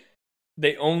City,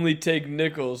 they only take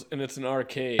nickels, and it's an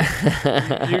arcade.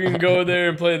 You can go there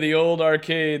and play the old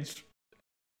arcades.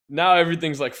 Now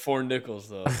everything's like 4 nickels,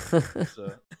 though.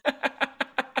 So.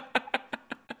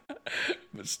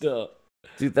 But still.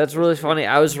 Dude, that's really funny.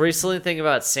 I was recently thinking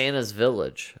about Santa's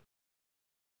Village.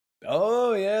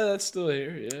 Oh, yeah, that's still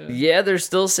here, yeah. Yeah, there's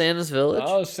still Santa's Village?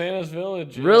 Oh, Santa's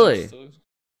Village. Yeah, really?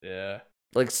 Yeah.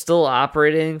 Like, still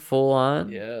operating full on?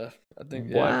 Yeah, I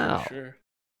think, wow. For sure.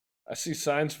 I see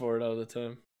signs for it all the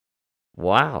time.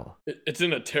 Wow. It's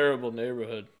in a terrible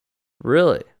neighborhood.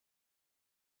 Really?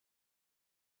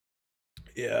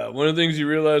 Yeah, one of the things you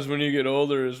realize when you get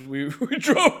older is we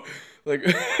drove, like,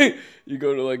 you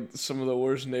go to, like, some of the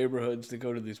worst neighborhoods to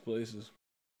go to these places.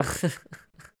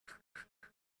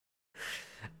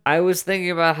 I was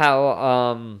thinking about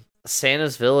how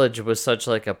Santa's Village was such,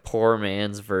 like, a poor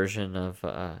man's version of,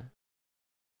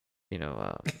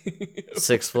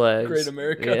 Six Flags. Great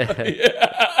America.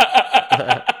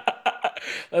 Yeah.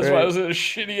 That's why I was in a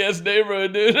shitty ass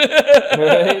neighborhood, dude.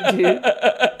 Right, dude.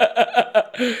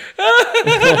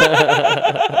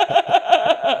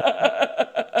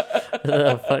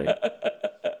 Funny.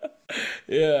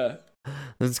 Yeah.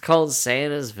 It's called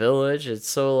Santa's Village. It's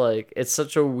so like it's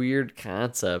such a weird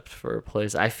concept for a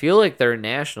place. I feel like they're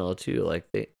national too. Like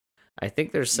I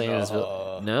think there's Santa's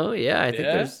Village. No, yeah, I think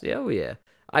there's yeah.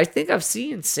 I think I've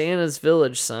seen Santa's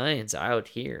Village signs out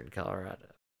here in Colorado.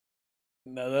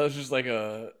 No, that was just like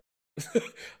a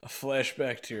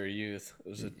flashback to your youth. It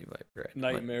was a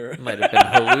nightmare. Might have been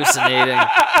hallucinating.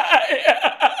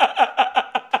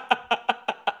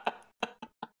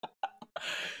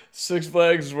 Six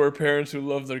Flags is where parents who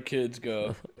love their kids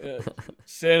go. Yeah.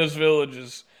 Santa's Village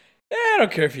is, I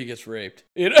don't care if he gets raped.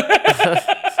 You know?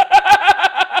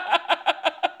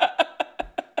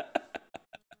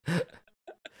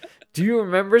 Do you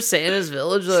remember Santa's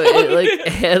Village? It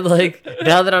had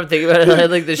now that I'm thinking about it, it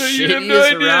had like the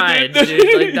shittiest rides,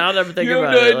 dude. Like now that I'm thinking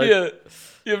about it,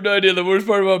 you have no idea. The worst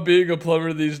part about being a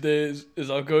plumber these days is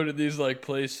I'll go to these like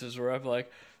places where I'm like,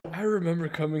 I remember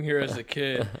coming here as a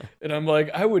kid, and I'm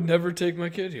like, I would never take my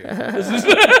kid here. This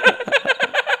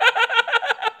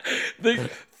is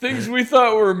things we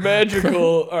thought were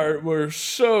magical were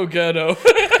so ghetto.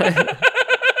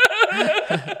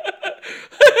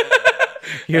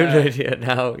 You have no idea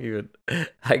now.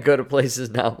 I go to places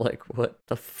now. I'm like, what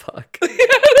the fuck?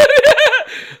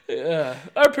 Yeah,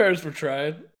 our parents were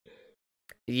trying.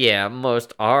 Yeah,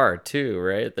 most are too,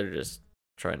 right? They're just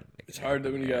trying. It's hard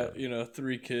that when you got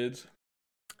 3 kids.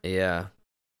 Yeah,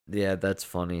 that's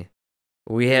funny.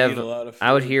 We have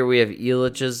out here. We have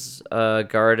Elitch's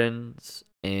gardens,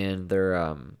 and they're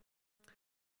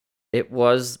It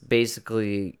was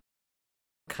basically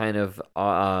kind of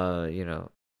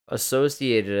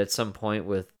associated at some point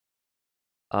with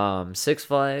Six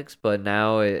Flags, but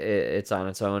now it's on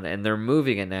its own, and they're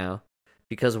moving it now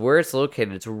because where it's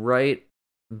located, it's right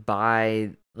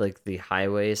by like the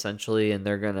highway essentially, and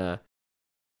they're gonna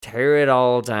tear it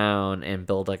all down and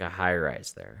build like a high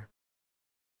rise there.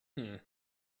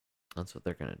 That's what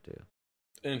they're gonna do.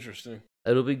 Interesting.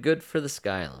 It'll be good for the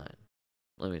skyline.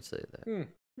 Let me say that.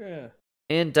 Yeah.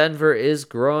 And Denver is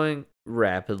growing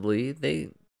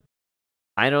rapidly.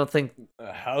 I don't think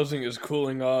housing is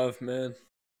cooling off, man.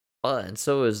 And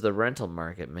so is the rental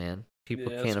market, man.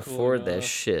 People can't afford that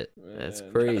shit. That's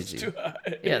crazy. That's too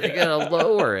high. Yeah, they gotta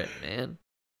lower it, man.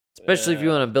 Especially if you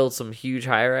want to build some huge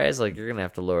high rise, like you're gonna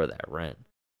have to lower that rent.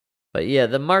 But yeah,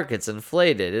 the market's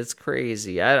inflated. It's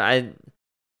crazy.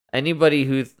 Anybody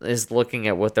who is looking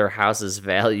at what their house is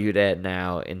valued at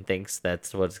now and thinks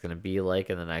that's what it's gonna be like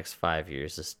in the next 5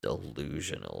 years is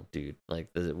delusional, dude. Like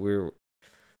we're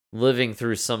living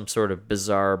through some sort of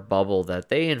bizarre bubble that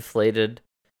they inflated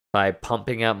by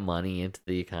pumping out money into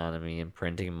the economy and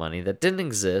printing money that didn't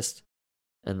exist,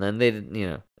 and then they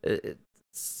didn't.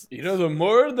 The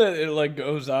more that it like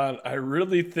goes on, I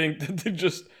really think that they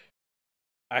just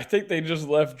I think they just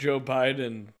left Joe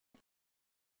Biden.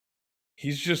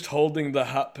 He's just holding the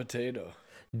hot potato.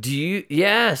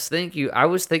 Yes, thank you. I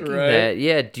was thinking that.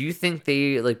 Yeah, do you think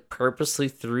they like purposely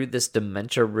threw this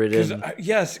dementia-ridden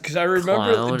because I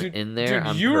remember in there?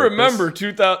 Dude, you remember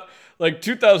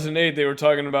 2008 they were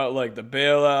talking about like the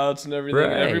bailouts and everything.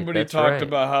 Right, Everybody talked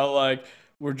about how like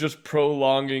we're just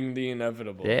prolonging the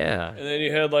inevitable. Yeah. And then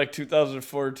you had like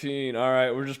 2014, all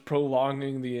right, we're just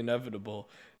prolonging the inevitable.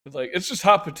 It's like it's just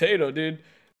hot potato, dude.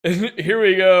 And here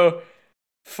we go.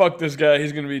 Fuck this guy.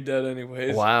 He's gonna be dead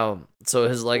anyways. Wow. So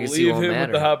his legacy won't him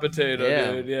matter. With the hot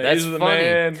potato, dude. Yeah, that's he's the funny.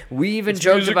 man. We even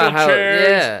joked about how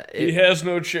he has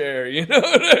no chair. You know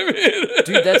what I mean?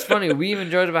 Dude, that's funny. We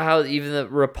even joked about how even the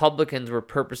Republicans were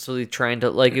purposely trying to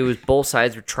it was both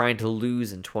sides were trying to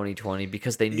lose in 2020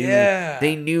 because they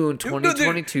knew in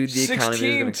 2022 the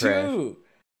economy was gonna crash.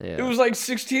 Yeah. It was like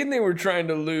 16 they were trying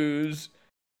to lose.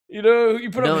 You know, you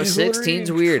put up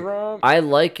 16's weird. Trump. I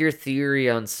like your theory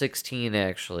on 16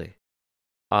 actually.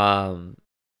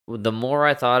 The more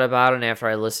I thought about it and after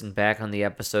I listened back on the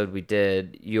episode we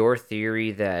did, your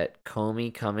theory that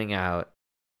Comey coming out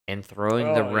and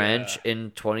throwing the wrench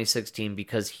in 2016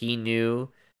 because he knew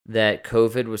that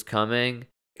COVID was coming.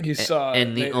 He saw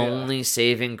and the only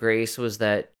saving grace was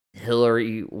that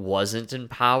Hillary wasn't in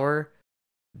power.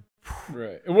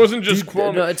 Right. It wasn't just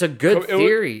Cuomo. No, it's a good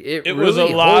theory. It really was a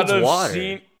lot holds of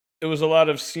water. It was a lot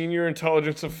of senior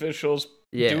intelligence officials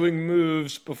doing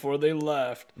moves before they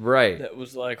left. Right. That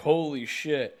was like, holy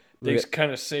shit. They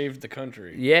kind of saved the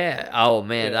country. Yeah. Oh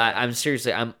man, I'm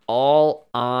seriously, I'm all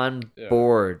on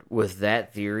board with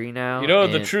that theory now. You know,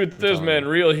 the truth is, man,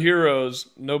 real heroes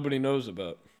nobody knows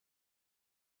about.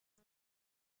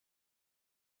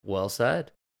 Well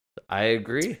said. I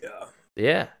agree. Yeah.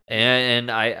 Yeah.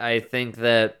 And I think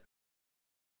that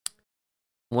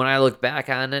when I look back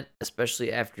on it,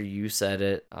 especially after you said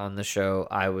it on the show,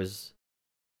 I was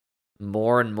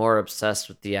more and more obsessed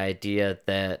with the idea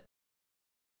that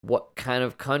what kind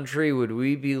of country would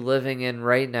we be living in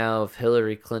right now if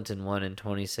Hillary Clinton won in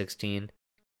 2016?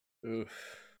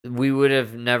 Oof. We would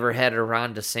have never had a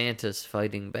Ron DeSantis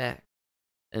fighting back.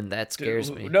 And that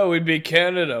scares me. No, we'd be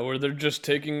Canada, where they're just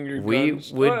taking your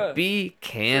guns. We would be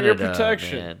Canada, for your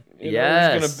protection. Man.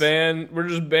 Yes. We're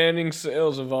just banning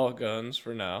sales of all guns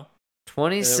for now.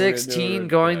 2016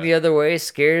 going the other way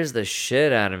scares the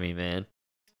shit out of me, man.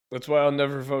 That's why I'll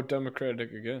never vote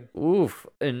Democratic again. Oof.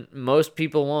 And most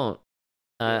people won't.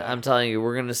 I'm telling you,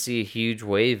 we're going to see a huge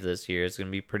wave this year. It's going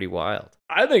to be pretty wild.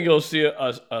 I think you'll see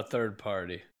a third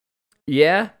party.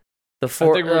 Yeah? The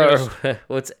fourth...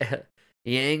 what's...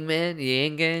 Yang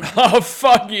Gang? Oh,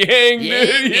 fuck Yang,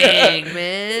 dude. Yang,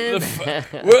 man.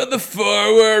 We're the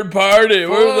forward party.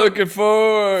 We're looking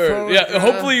forward. Yeah,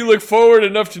 hopefully you look forward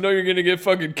enough to know you're going to get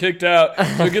fucking kicked out.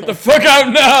 So get the fuck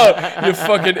out now, you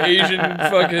fucking Asian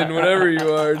fucking whatever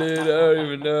you are, dude. I don't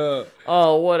even know.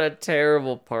 Oh, what a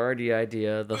terrible party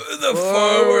idea. The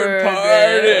forward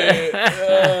party.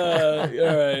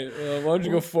 All right. Well, why don't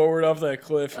you go forward off that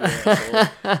cliff?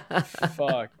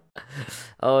 Fuck.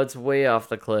 Oh, it's way off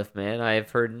the cliff, man. I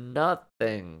have heard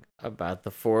nothing about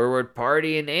the forward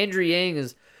party, and Andrew Yang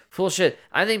is full shit.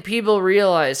 I think people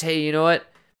realize, hey, you know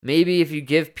what? Maybe if you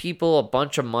give people a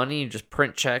bunch of money and just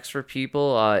print checks for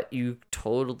people, you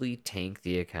totally tank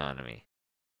the economy.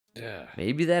 Yeah.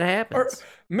 Maybe that happens. Or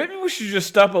maybe we should just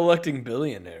stop electing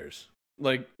billionaires.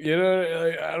 Like, you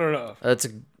know, I don't know.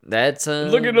 That's a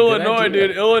look at Illinois,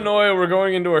 dude. Illinois, we're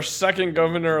going into our second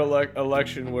governor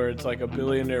election where it's like a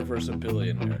billionaire versus a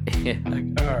billionaire. Yeah.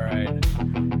 Like, all right.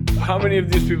 How many of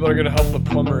these people are going to help the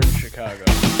plumber in Chicago?